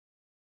details that are.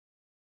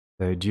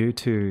 So due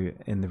to,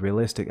 in the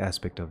realistic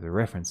aspect of the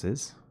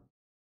references,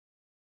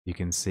 you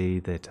can see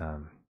that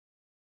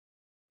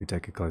we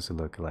take a closer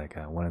look, like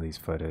one of these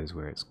photos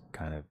where it's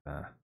kind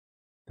of,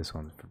 this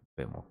one's a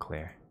bit more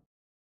clear.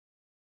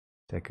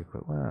 Take a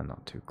quick, well,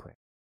 not too clear.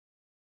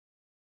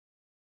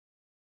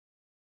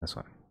 This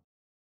one.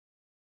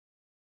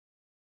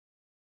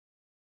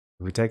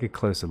 If we take a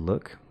closer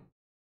look,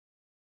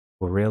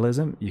 for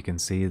realism, you can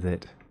see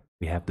that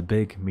we have the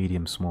big,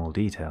 medium, small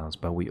details,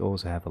 but we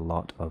also have a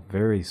lot of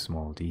very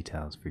small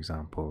details. For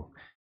example,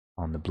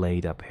 on the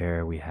blade up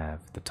here, we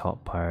have the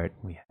top part,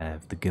 we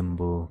have the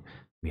gimbal,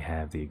 we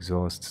have the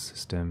exhaust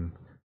system,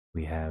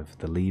 we have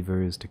the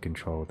levers to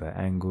control the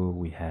angle,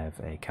 we have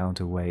a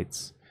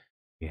counterweights,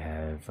 we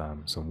have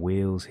some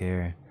wheels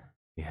here,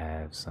 we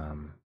have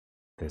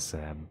this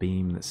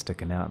beam that's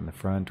sticking out in the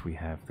front, we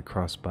have the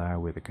crossbar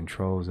where the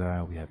controls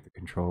are, we have the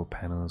control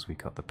panels, we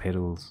got the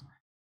pedals,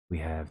 we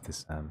have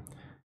this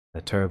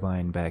the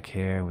turbine back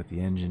here with the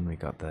engine, we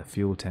got the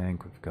fuel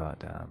tank, we've got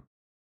the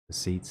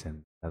seats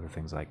and other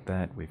things like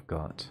that, we've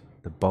got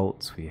the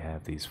bolts, we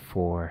have these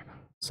 4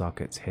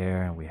 sockets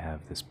here, and we have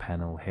this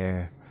panel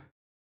here,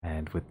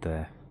 and with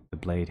the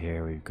blade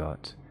here we've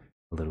got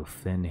a little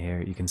fin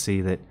here. You can see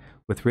that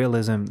with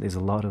realism there's a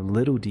lot of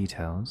little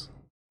details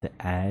that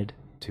add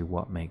to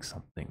what makes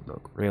something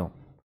look real.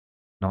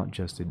 Not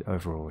just in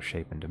overall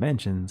shape and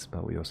dimensions,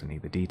 but we also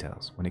need the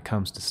details. When it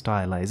comes to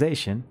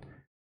stylization,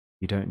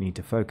 you don't need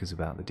to focus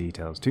about the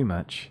details too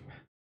much.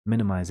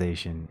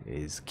 Minimization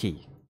is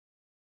key.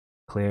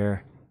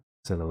 Clear,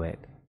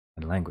 silhouette,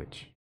 and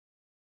language.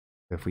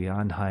 If we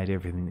unhide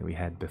everything that we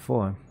had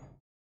before,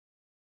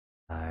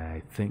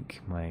 I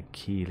think my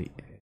key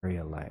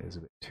area light is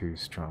a bit too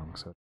strong,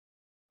 so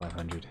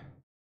 500.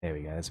 There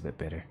we go, that's a bit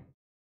better.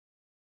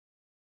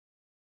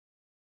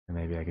 And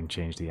maybe I can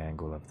change the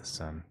angle of the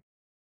sun.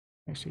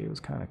 Actually, it was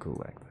kind of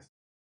cool like this.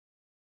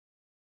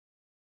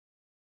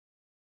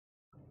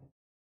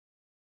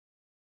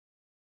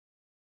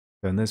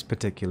 So in this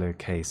particular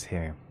case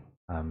here,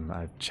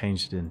 I've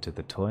changed it into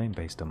the toy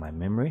based on my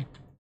memory.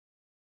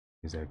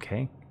 Is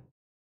okay.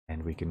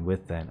 And we can,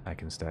 with that, I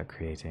can start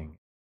creating,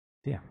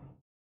 yeah.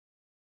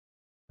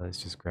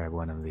 Let's just grab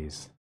one of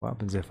these. What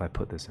happens if I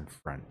put this in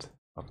front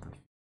of them?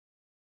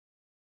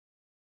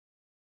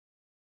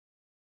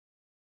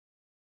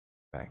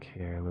 Back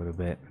here a little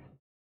bit.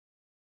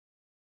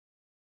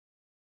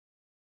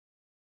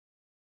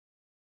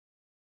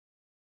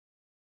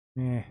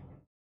 Yeah,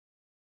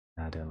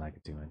 I don't like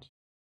it too much.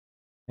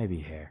 Maybe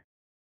here.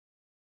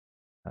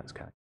 That's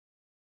kind of.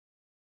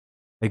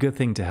 A good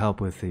thing to help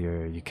with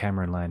your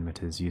camera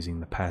alignment is using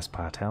the pass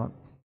part out.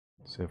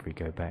 So if we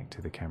go back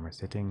to the camera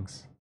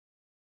settings,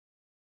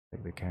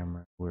 take the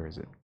camera, where is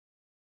it?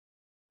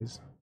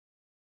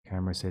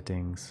 Camera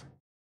settings,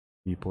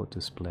 viewport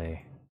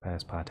display,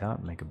 pass part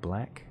out, make it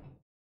black.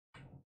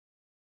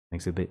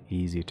 Makes it a bit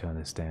easier to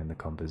understand the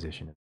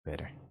composition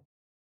better.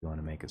 You want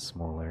to make it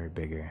smaller,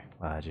 bigger,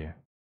 larger,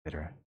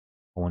 etc.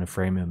 I want to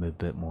frame him a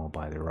bit more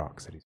by the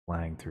rocks, that he's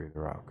flying through the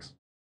rocks.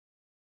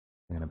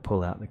 I'm going to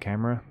pull out the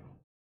camera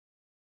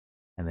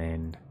and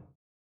then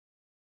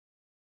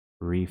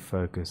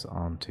refocus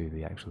onto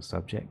the actual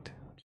subject,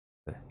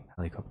 the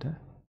helicopter.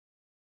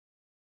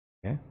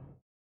 Okay.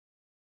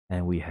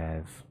 And we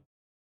have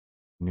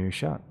a new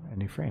shot, a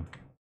new frame.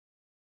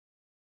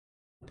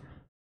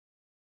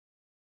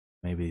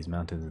 Maybe these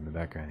mountains in the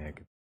background here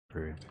could be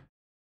improved.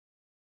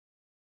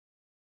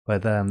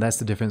 But that's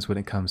the difference when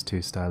it comes to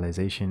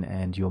stylization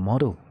and your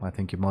model. I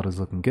think your model's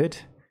looking good.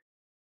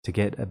 To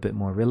get a bit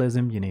more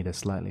realism, you need a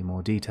slightly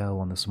more detail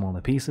on the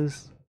smaller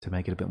pieces. To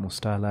make it a bit more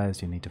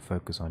stylized, you need to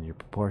focus on your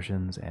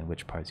proportions and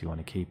which parts you want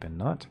to keep and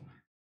not.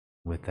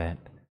 With that,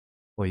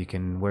 or you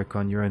can work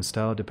on your own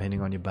style depending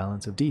on your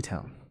balance of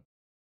detail.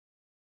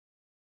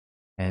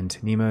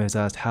 And Nemo has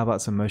asked, how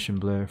about some motion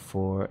blur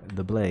for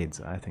the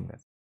blades? I think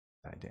that's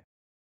a good idea.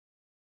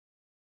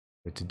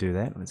 So to do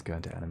that, let's go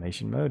into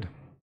animation mode.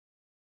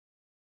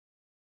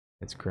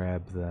 Let's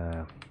grab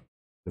the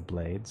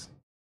blades.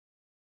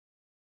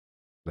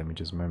 Let me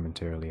just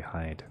momentarily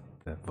hide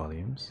the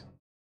volumes.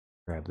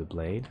 Grab the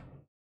blade.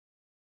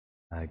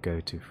 Go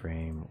to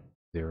frame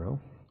 0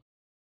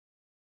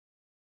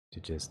 to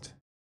just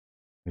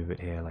Move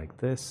it here like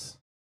this.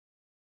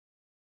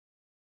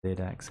 Z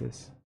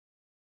axis.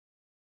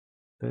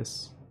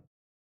 This.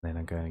 Then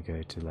I'm going to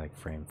go to like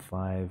frame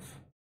 5.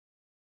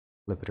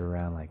 Flip it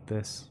around like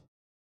this.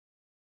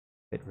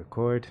 Hit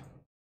record.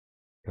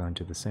 Go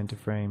into the center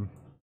frame.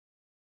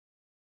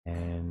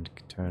 And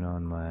turn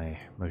on my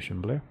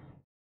motion blur.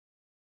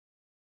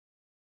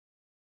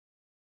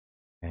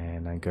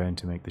 And I'm going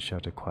to make the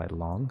shutter quite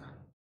long.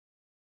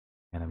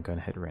 And I'm going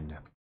to hit render.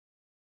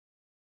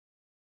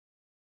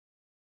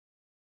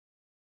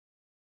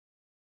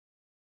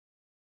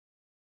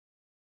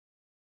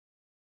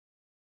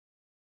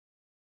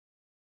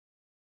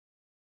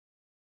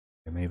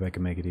 Maybe I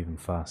can make it even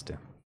faster.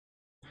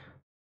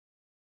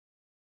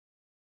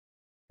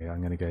 I'm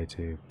going to go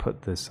to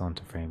put this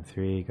onto frame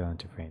 3, go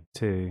into frame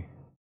 2,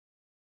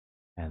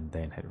 and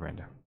then hit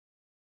render.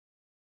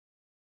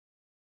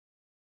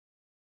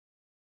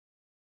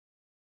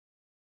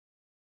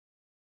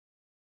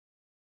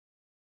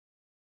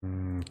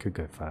 Could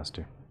go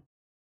faster.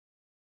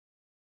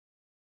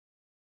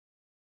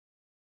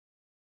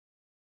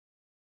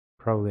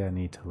 Probably I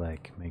need to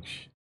like make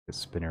it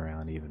spin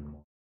around even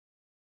more.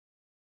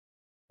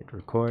 Hit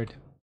record,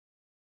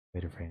 go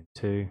to frame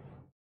 2,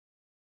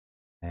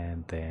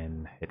 and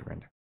then hit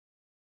render.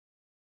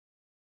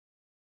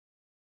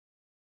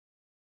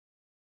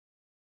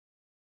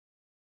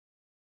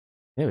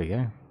 There we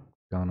go,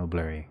 gone all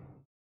blurry.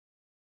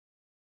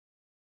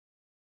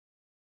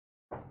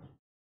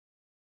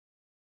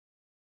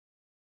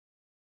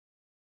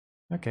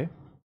 Okay.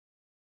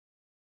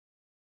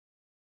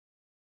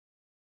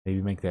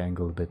 Maybe make the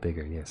angle a bit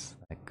bigger, yes,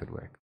 that could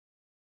work.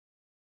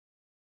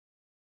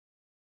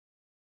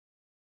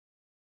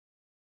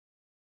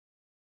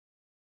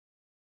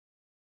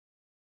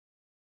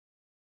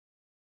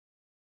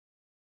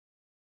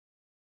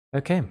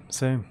 Okay,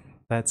 so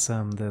that's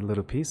the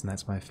little piece, and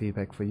that's my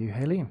feedback for you,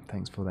 Haley.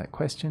 Thanks for that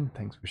question.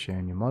 Thanks for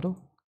sharing your model.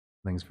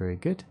 Things very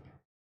good.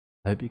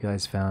 I hope you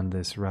guys found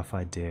this rough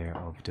idea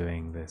of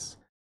doing this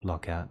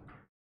block out,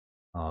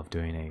 of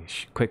doing a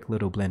quick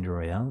little Blender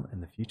Royale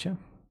in the future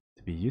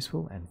to be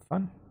useful and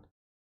fun.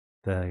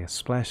 The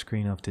splash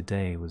screen of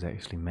today was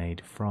actually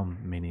made from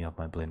many of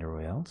my Blender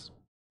Royales,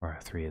 or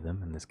 3 of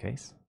them in this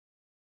case.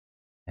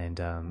 And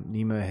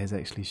Nemo has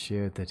actually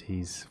shared that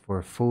he's, for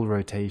a full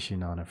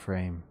rotation on a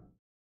frame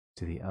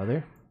to the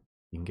other,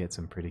 you can get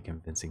some pretty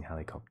convincing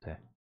helicopter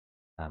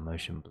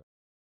motion blur.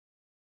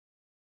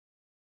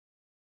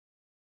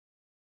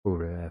 Full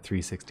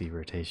 360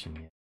 rotation.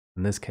 Yeah.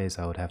 In this case,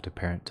 I would have to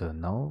parent to a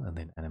null and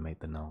then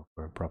animate the null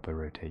for a proper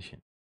rotation.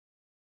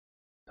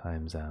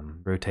 Times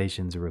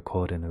rotations are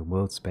recorded in a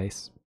world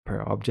space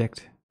per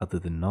object other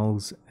than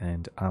nulls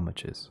and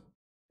armatures.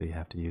 So you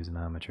have to use an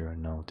armature or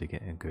null to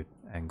get a good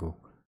angle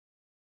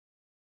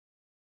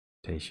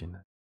rotation.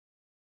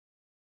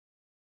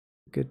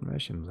 Good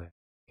motion blur.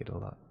 Get a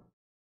lot.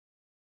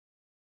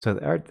 So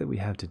the art that we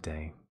have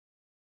today,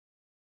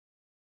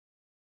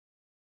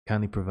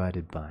 kindly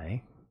provided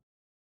by,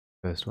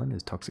 first one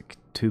is Toxic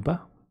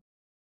Tuba.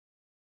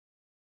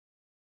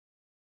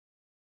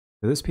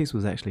 So this piece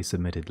was actually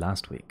submitted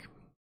last week.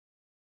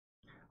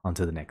 On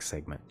to the next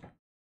segment.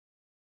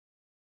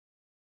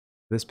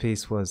 This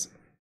piece was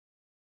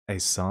a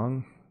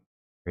song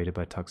created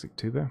by Toxic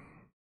Tuba.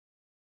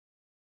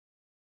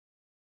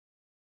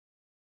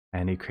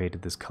 And he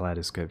created this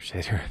kaleidoscope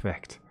shader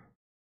effect,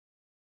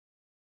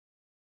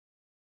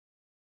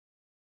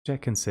 which I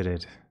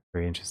considered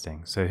very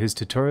interesting. So his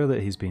tutorial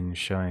that he's been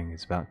showing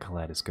is about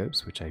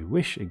kaleidoscopes, which I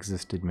wish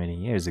existed many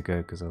years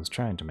ago because I was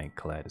trying to make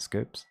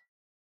kaleidoscopes.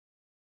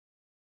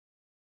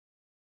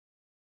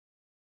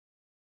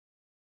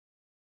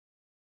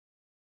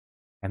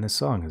 And the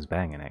song is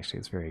banging, actually,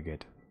 it's very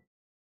good.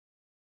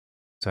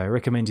 So I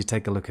recommend you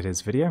take a look at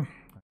his video.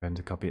 I'm going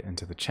to copy it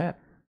into the chat.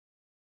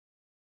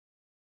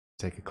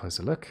 Take a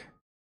closer look.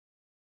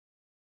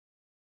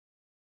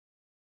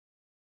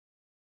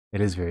 It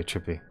is very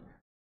trippy.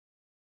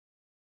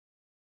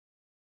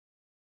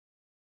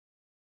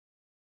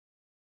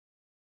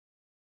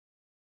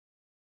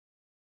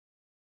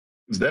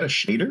 Is that a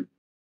shader?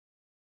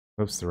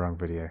 Oops, the wrong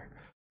video.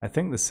 I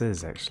think this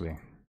is actually.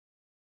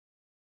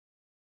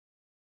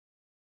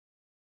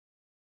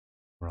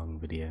 Wrong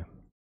video.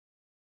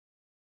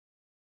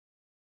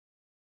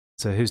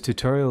 So his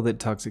tutorial that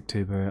Toxic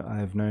Tuber,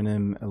 I've known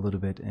him a little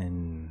bit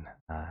in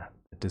the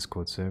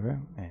Discord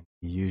server, and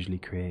he usually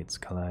creates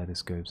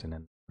kaleidoscopes and a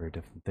number of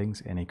different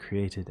things, and he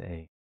created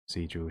a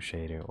procedural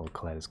shader or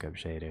kaleidoscope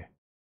shader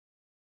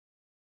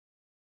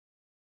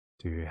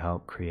to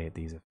help create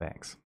these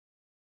effects.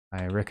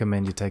 I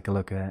recommend you take a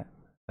look at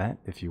that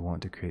if you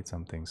want to create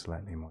something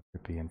slightly more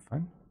trippy and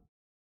fun,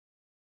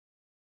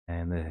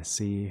 and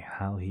see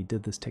how he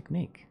did this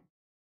technique.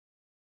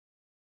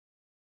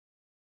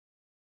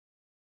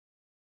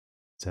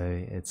 So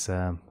it's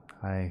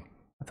I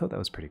thought that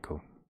was pretty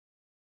cool.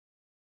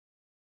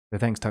 So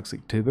thanks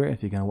Toxic Tuber.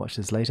 If you're going to watch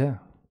this later,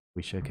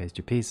 we showcased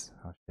your piece,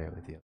 I'll share it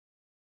with you.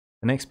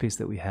 The next piece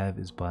that we have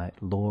is by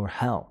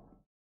Royale.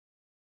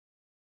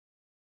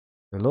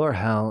 So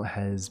Royale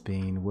has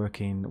been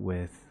working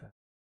with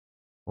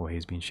or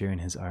he's been sharing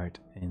his art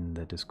in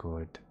the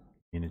Discord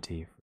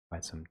community for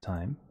quite some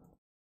time.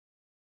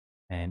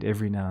 And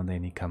every now and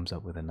then he comes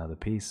up with another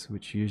piece,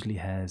 which usually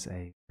has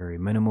a very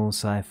minimal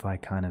sci-fi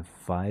kind of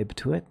vibe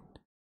to it,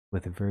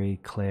 with a very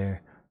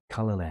clear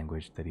color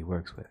language that he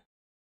works with.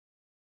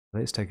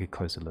 Let's take a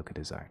closer look at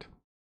his art.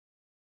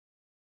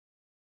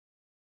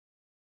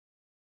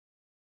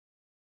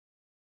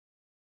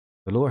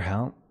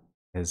 Royale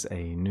is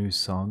a new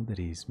song that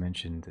he's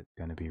mentioned that's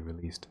going to be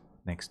released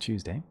next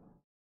Tuesday,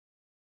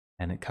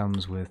 and it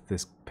comes with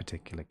this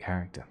particular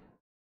character.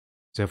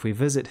 So if we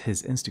visit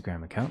his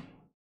Instagram account,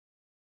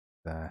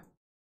 the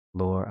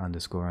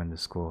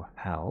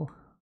lore__Hal,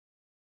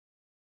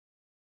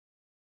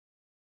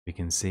 we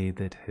can see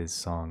that his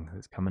song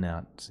is coming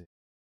out,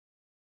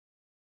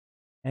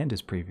 and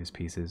his previous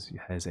pieces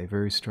has a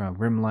very strong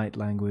rim light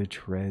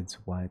language, reds,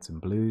 whites, and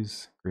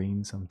blues,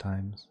 green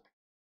sometimes.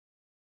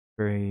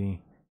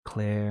 Very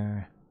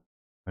clear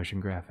motion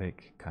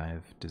graphic kind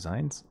of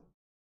designs.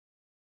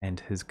 And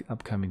his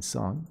upcoming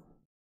song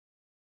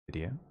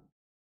video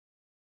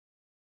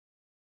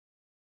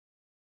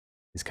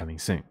is coming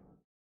soon.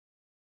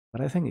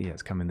 But I think, yeah,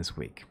 it's coming this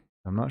week.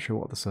 I'm not sure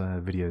what this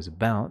video is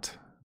about,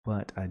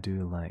 but I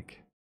do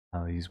like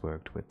how he's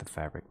worked with the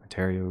fabric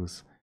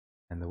materials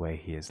and the way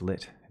he has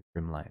lit his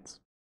rim lights.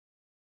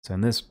 So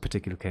in this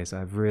particular case,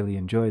 I've really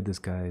enjoyed this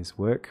guy's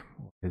work,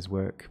 his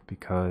work,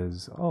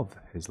 because of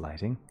his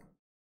lighting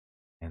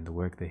and the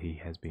work that he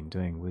has been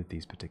doing with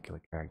these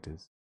particular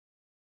characters,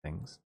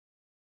 things.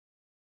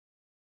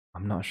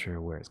 I'm not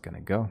sure where it's going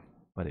to go,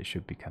 but it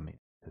should be coming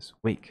this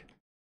week.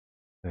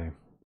 So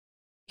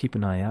keep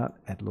an eye out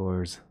at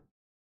Lore's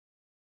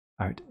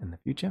art in the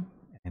future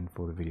and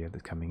for the video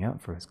that's coming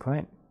out for his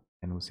client,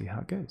 and we'll see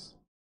how it goes.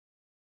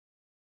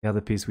 The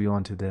other piece I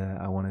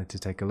wanted to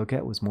take a look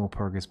at was more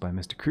progress by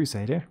Mr.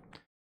 Crusader.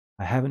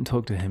 I haven't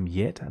talked to him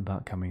yet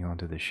about coming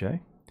onto the show,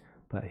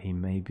 but he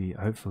may be,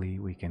 hopefully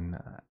we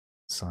can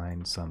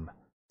sign some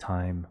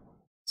time,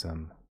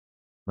 some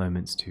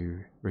moments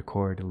to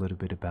record a little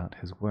bit about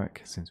his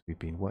work, since we've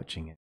been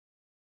watching it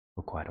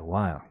for quite a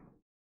while.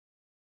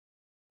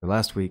 So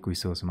last week we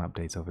saw some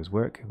updates of his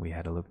work. We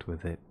had a look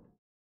with it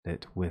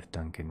with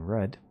Duncan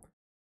Rudd.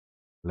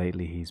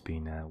 Lately he's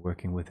been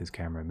working with his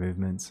camera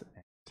movements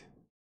and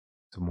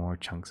some more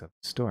chunks of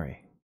the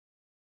story.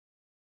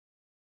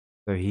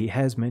 So he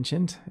has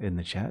mentioned in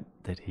the chat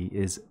that he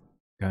is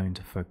going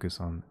to focus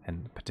on a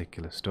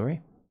particular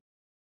story,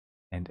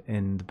 and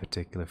in the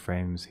particular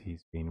frames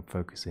he's been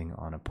focusing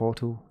on a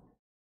portal.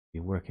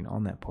 He's working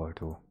on that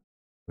portal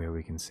where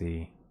we can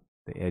see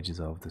the edges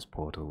of this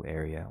portal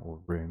area or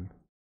room,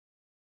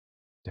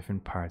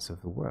 different parts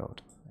of the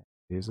world.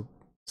 There's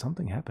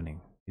something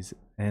happening.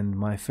 And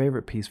my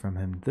favorite piece from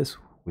him this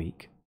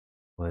week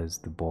was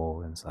the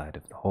ball inside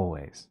of the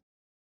hallways,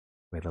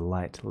 where the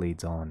light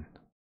leads on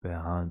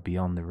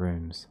beyond the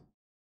rooms,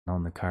 and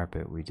on the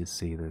carpet we just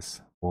see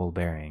this ball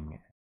bearing.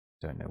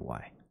 Don't know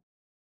why.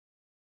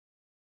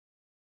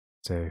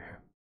 So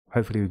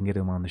hopefully we can get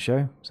him on the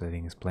show so that he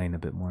can explain a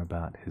bit more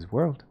about his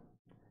world.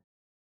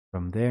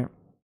 From there,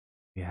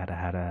 we had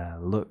a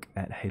look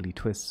at Haley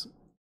Twist's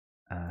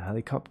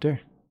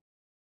helicopter.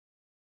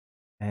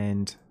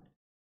 And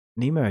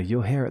Nemo,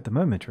 you're here at the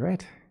moment,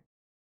 right?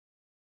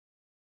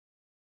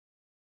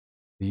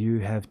 You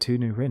have 2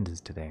 new renders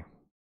today.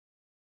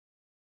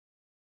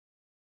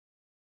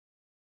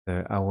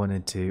 So I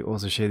wanted to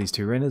also share these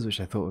 2 renders, which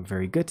I thought were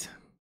very good.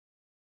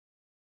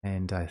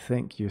 And I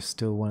think you're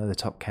still one of the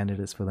top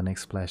candidates for the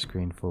next splash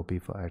screen for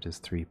B4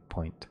 Artist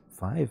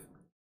 3.5.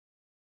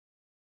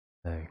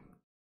 So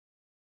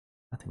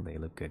I think they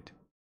look good.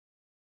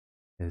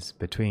 It's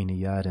between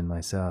Iyad and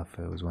myself,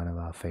 it was one of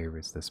our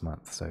favorites this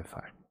month so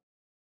far.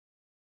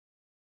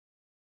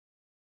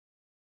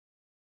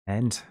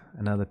 And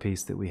another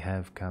piece that we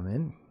have come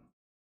in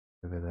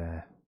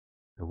over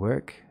the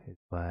work is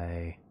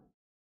by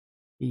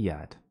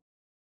Iyad.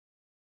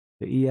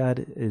 So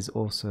Iyad is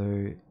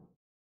also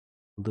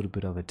a little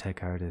bit of a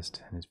tech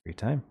artist in his free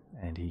time,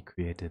 and he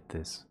created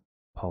this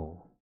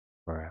pole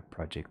for a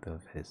project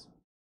of his.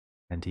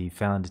 And he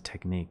found a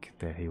technique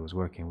that he was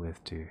working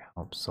with to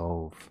help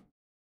solve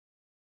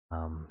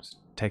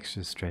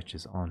texture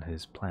stretches on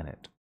his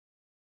planet.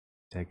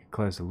 Take a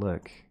closer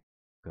look.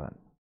 Got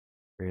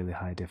really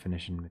high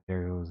definition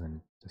materials and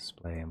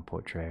display and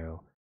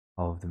portrayal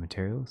of the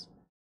materials.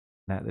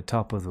 And at the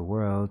top of the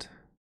world,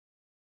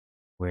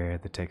 where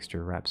the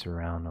texture wraps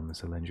around on the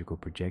cylindrical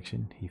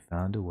projection, he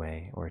found a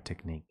way or a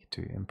technique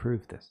to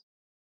improve this.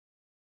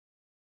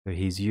 So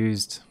he's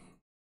used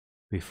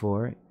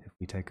before, if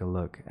we take a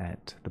look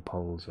at the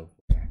poles of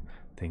where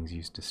things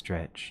used to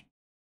stretch,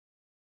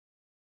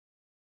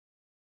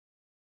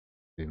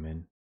 zoom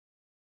in,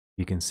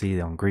 you can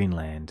see on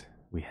Greenland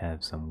we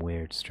have some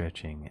weird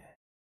stretching,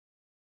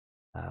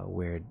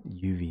 weird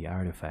UV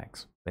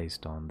artifacts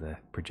based on the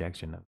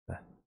projection of the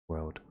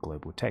world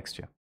global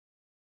texture.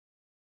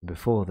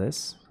 Before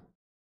this,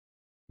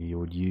 you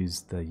would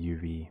use the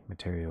UV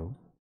material.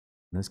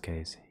 In this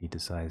case, he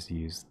decides to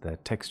use the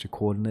texture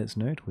coordinates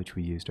node, which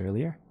we used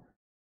earlier.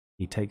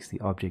 he takes the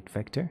object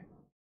vector,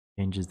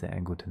 changes the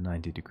angle to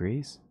 90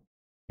 degrees,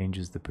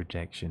 changes the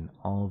projection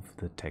of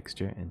the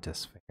texture into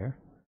sphere,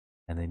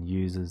 and then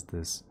uses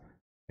this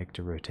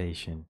vector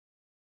rotation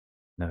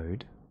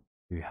node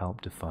to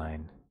help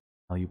define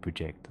how you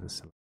project the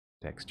selected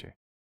texture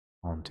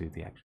onto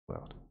the actual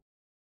world.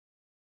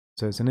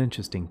 So it's an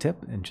interesting tip,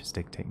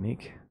 interesting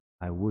technique.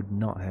 I would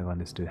not have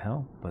understood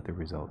how, but the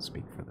results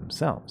speak for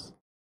themselves.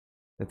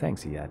 So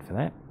thanks, Iyad, for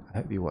that. I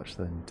hope you watch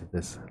into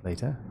this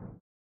later.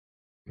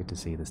 Good to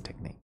see this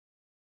technique.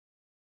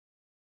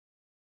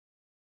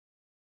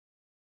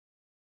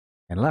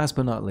 And last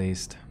but not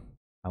least,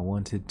 I'm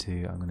going to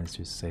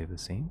just save the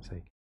scene, so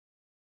you can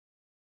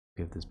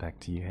give this back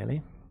to you,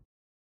 Haley.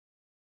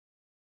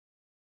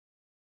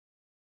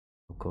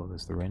 We'll call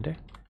this the render.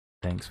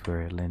 Thanks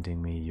for lending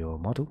me your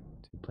model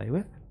to play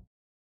with.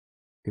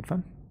 Good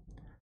fun.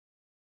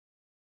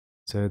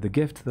 So the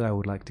gift that I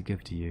would like to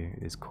give to you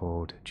is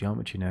called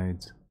Geometry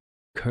Nodes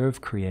Curve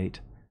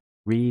Create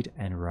Read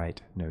and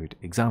Write Node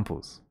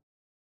Examples.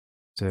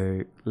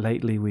 So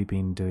lately we've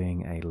been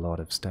doing a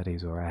lot of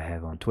studies, or I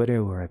have on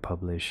Twitter, where I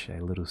publish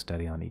a little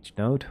study on each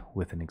node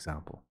with an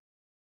example.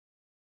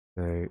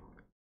 So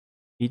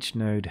each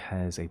node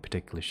has a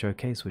particular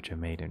showcase, which I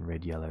made in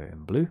red, yellow,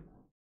 and blue.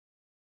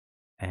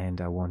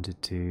 And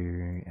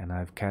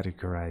I've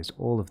categorized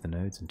all of the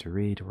nodes into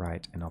read,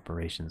 write, and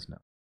operations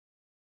nodes.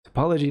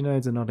 Topology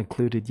nodes are not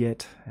included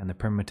yet, and the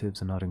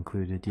primitives are not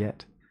included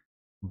yet.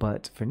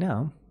 But for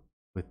now,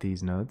 with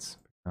these nodes,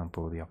 for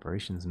example, the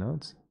operations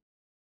nodes,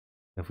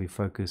 if we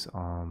focus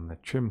on the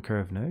trim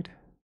curve node,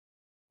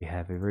 we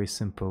have a very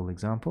simple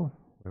example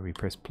where we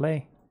press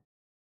play,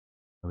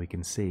 and we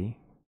can see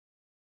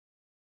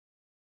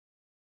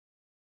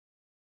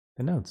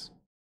the nodes.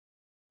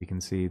 We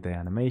can see the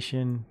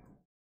animation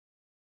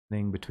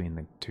thing between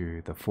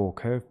the 4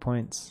 curve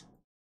points.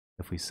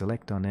 If we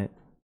select on it,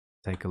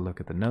 take a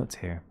look at the notes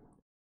here,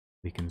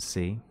 we can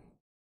see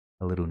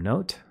a little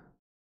note,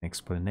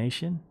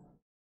 explanation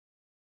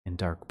in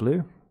dark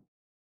blue,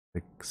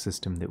 the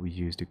system that we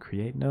use to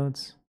create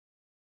nodes.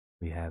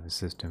 We have a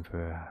system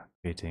for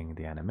creating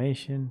the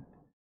animation,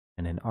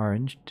 and in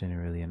orange,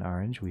 generally in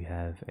orange, we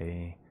have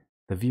the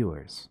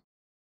viewers.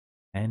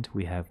 And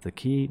we have the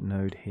key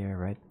node here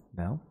right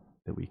now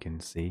that we can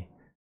see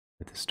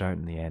with the start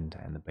and the end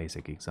and the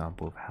basic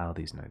example of how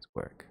these nodes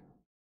work,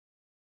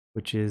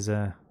 which is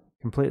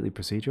completely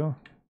procedural.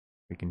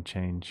 We can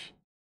change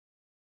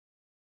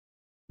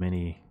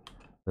many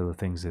little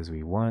things as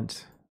we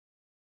want.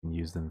 We can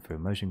use them for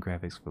motion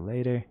graphics for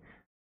later,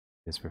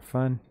 just for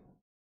fun.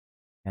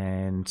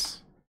 And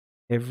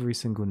every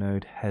single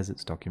node has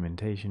its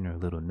documentation or a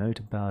little note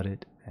about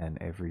it, and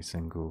every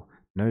single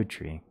node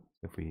tree,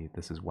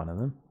 this is one of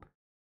them,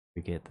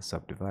 we get the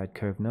subdivide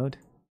curve node.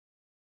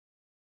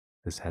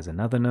 This has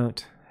another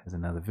note, has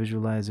another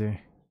visualizer,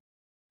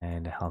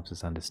 and it helps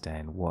us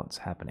understand what's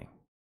happening.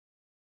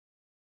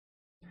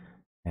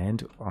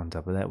 And on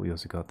top of that, we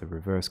also got the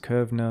reverse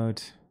curve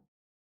node.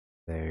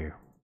 So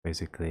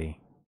basically,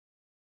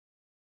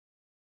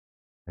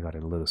 I got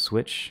a little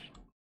switch,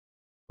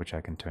 which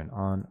I can turn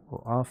on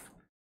or off,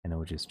 and it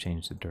will just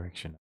change the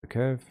direction of the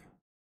curve.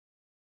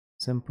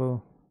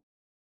 Simple.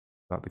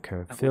 Got the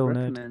curve fill node. I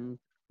would recommend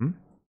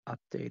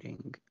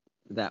updating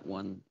that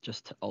one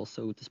just to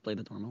also display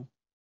the normal.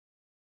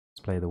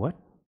 Display the what?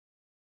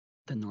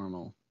 The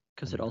normal,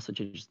 because it also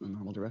changes the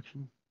normal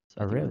direction.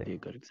 So Oh, I think really? it would be a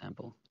good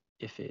example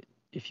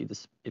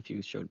if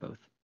you showed both.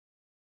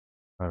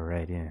 Oh,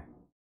 right, yeah.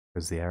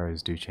 Because the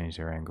arrows do change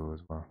their angle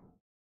as well.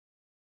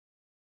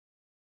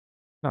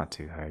 Not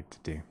too hard to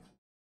do.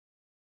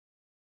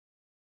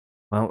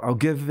 Well, I'll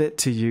give it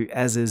to you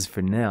as is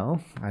for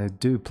now. I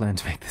do plan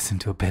to make this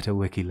into a better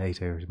wiki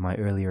later. My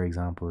earlier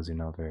examples are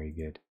not very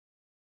good.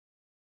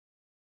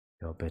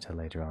 They'll better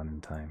later on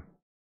in time.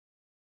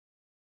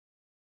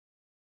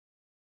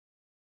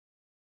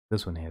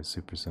 This one here is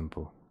super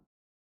simple.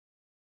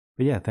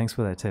 But yeah, thanks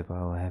for that tip.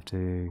 I'll have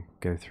to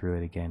go through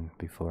it again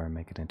before I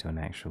make it into an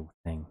actual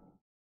thing.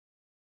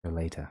 Or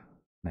later,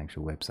 an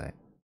actual website.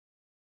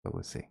 But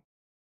we'll see.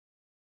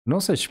 And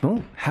also,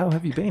 Shmuel, how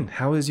have you been?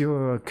 How is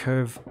your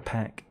curve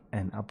pack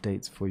and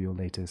updates for your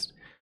latest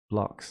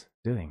blocks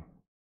doing?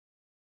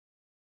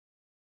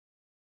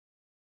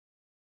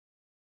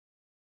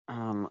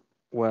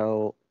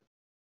 Well,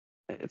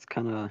 it's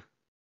kind of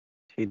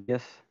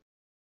tedious.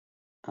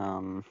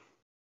 But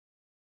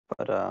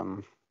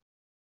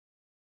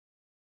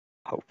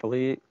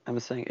hopefully, I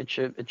was saying it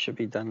should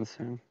be done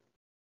soon.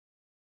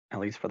 At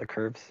least for the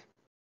curves.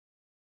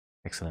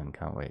 Excellent,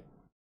 can't wait.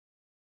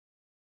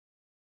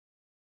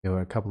 There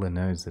were a couple of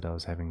nodes that I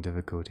was having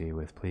difficulty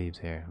with plebes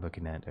here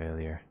looking at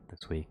earlier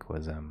this week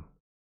was the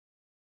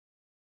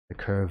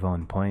curve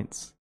on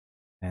points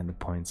and the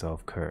points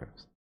of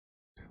curves.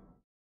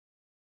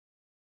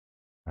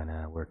 Trying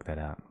to work that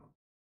out.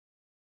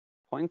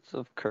 Points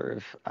of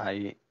curve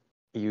I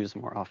use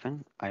more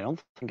often. I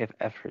don't think I've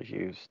ever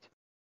used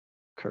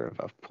curve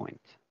of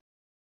point.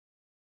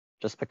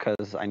 Just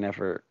because I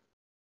never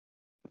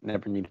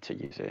needed to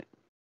use it.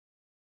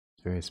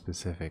 It's very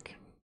specific.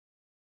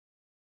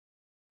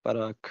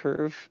 But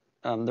curve,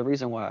 the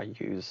reason why I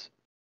use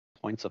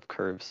points of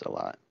curves a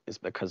lot is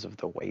because of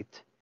the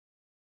weight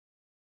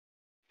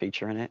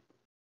feature in it.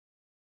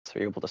 So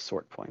you're able to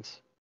sort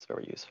points. It's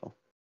very useful.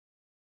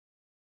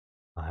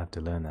 I'll have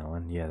to learn that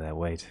one. Yeah, that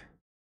weight.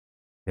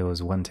 There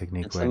was one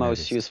technique It's where the I most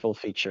noticed useful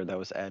feature that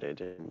was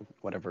added in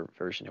whatever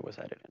version it was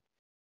added in.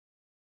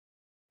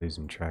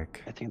 losing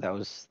track. I think that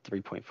was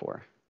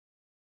 3.4.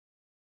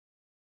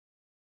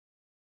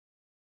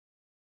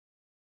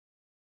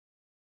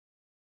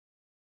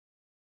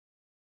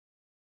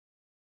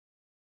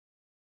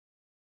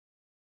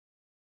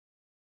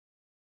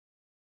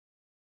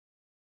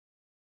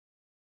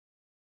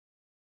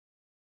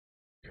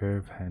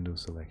 Curve handle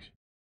selection.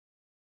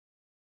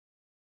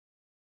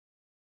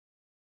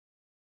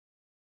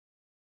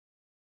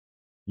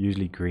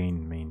 Usually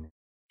green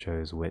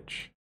shows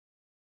which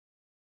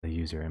the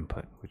user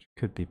input, which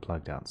could be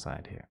plugged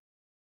outside here.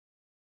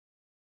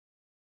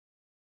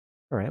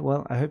 Alright,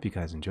 well, I hope you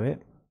guys enjoy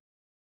it.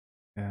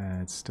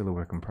 It's still a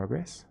work in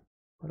progress,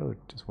 but I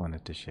just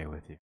wanted to share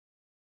with you.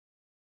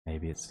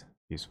 Maybe it's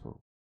useful.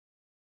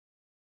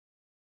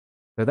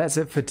 So that's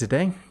it for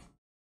today.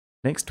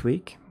 Next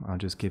week, I'll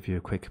just give you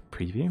a quick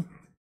preview.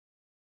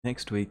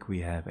 Next week, we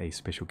have a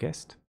special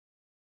guest.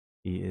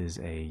 He is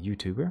a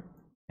YouTuber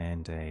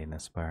and an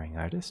aspiring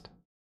artist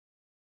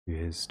who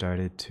has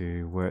started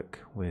to work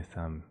with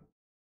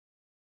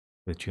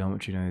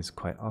geometry nodes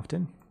quite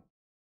often,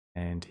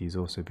 and he's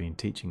also been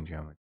teaching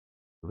geometry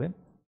a bit,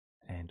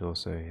 and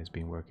also has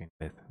been working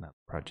with another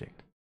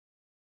project.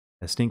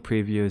 A sneak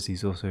preview is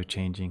he's also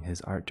changing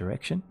his art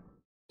direction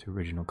to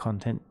original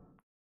content.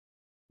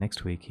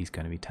 Next week, he's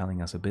going to be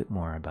telling us a bit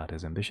more about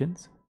his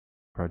ambitions,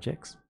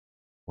 projects,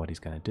 what he's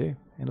going to do,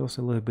 and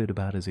also a little bit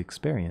about his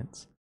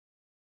experience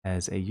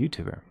as a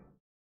YouTuber.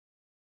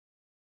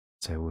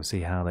 So we'll see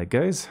how that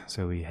goes.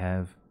 So we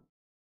have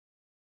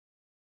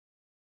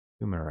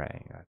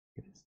Summery, I think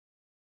it is.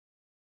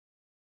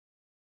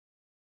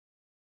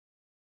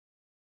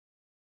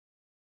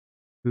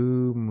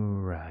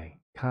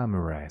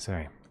 Kamurai,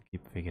 sorry, I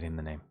keep forgetting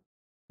the name.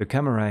 So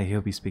Kamurai,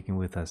 he'll be speaking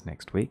with us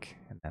next week,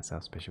 and that's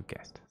our special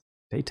guest.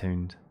 Stay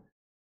tuned.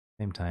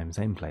 Same time,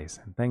 same place.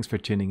 And thanks for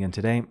tuning in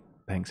today.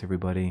 Thanks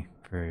everybody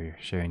for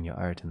sharing your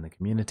art in the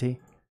community.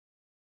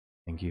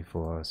 Thank you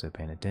for also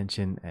paying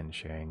attention and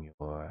sharing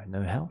your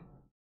know-how.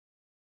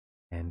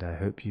 And I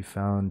hope you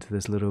found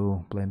this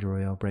little Blender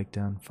Royale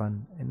breakdown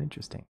fun and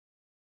interesting.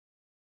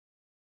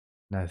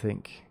 And I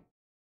think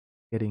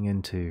getting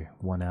into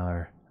 1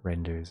 hour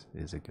renders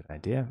is a good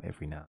idea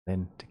every now and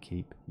then to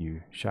keep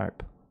you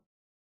sharp.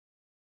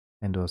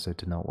 And also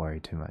to not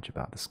worry too much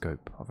about the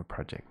scope of a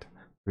project.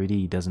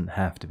 3D doesn't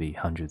have to be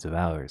hundreds of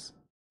hours.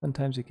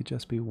 Sometimes it could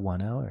just be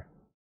 1 hour.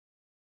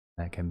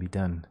 That can be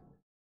done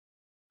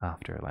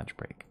after a lunch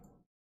break.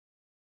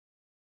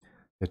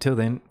 So till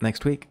then,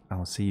 next week,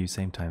 I'll see you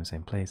same time,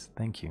 same place.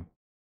 Thank you.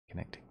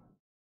 Connecting.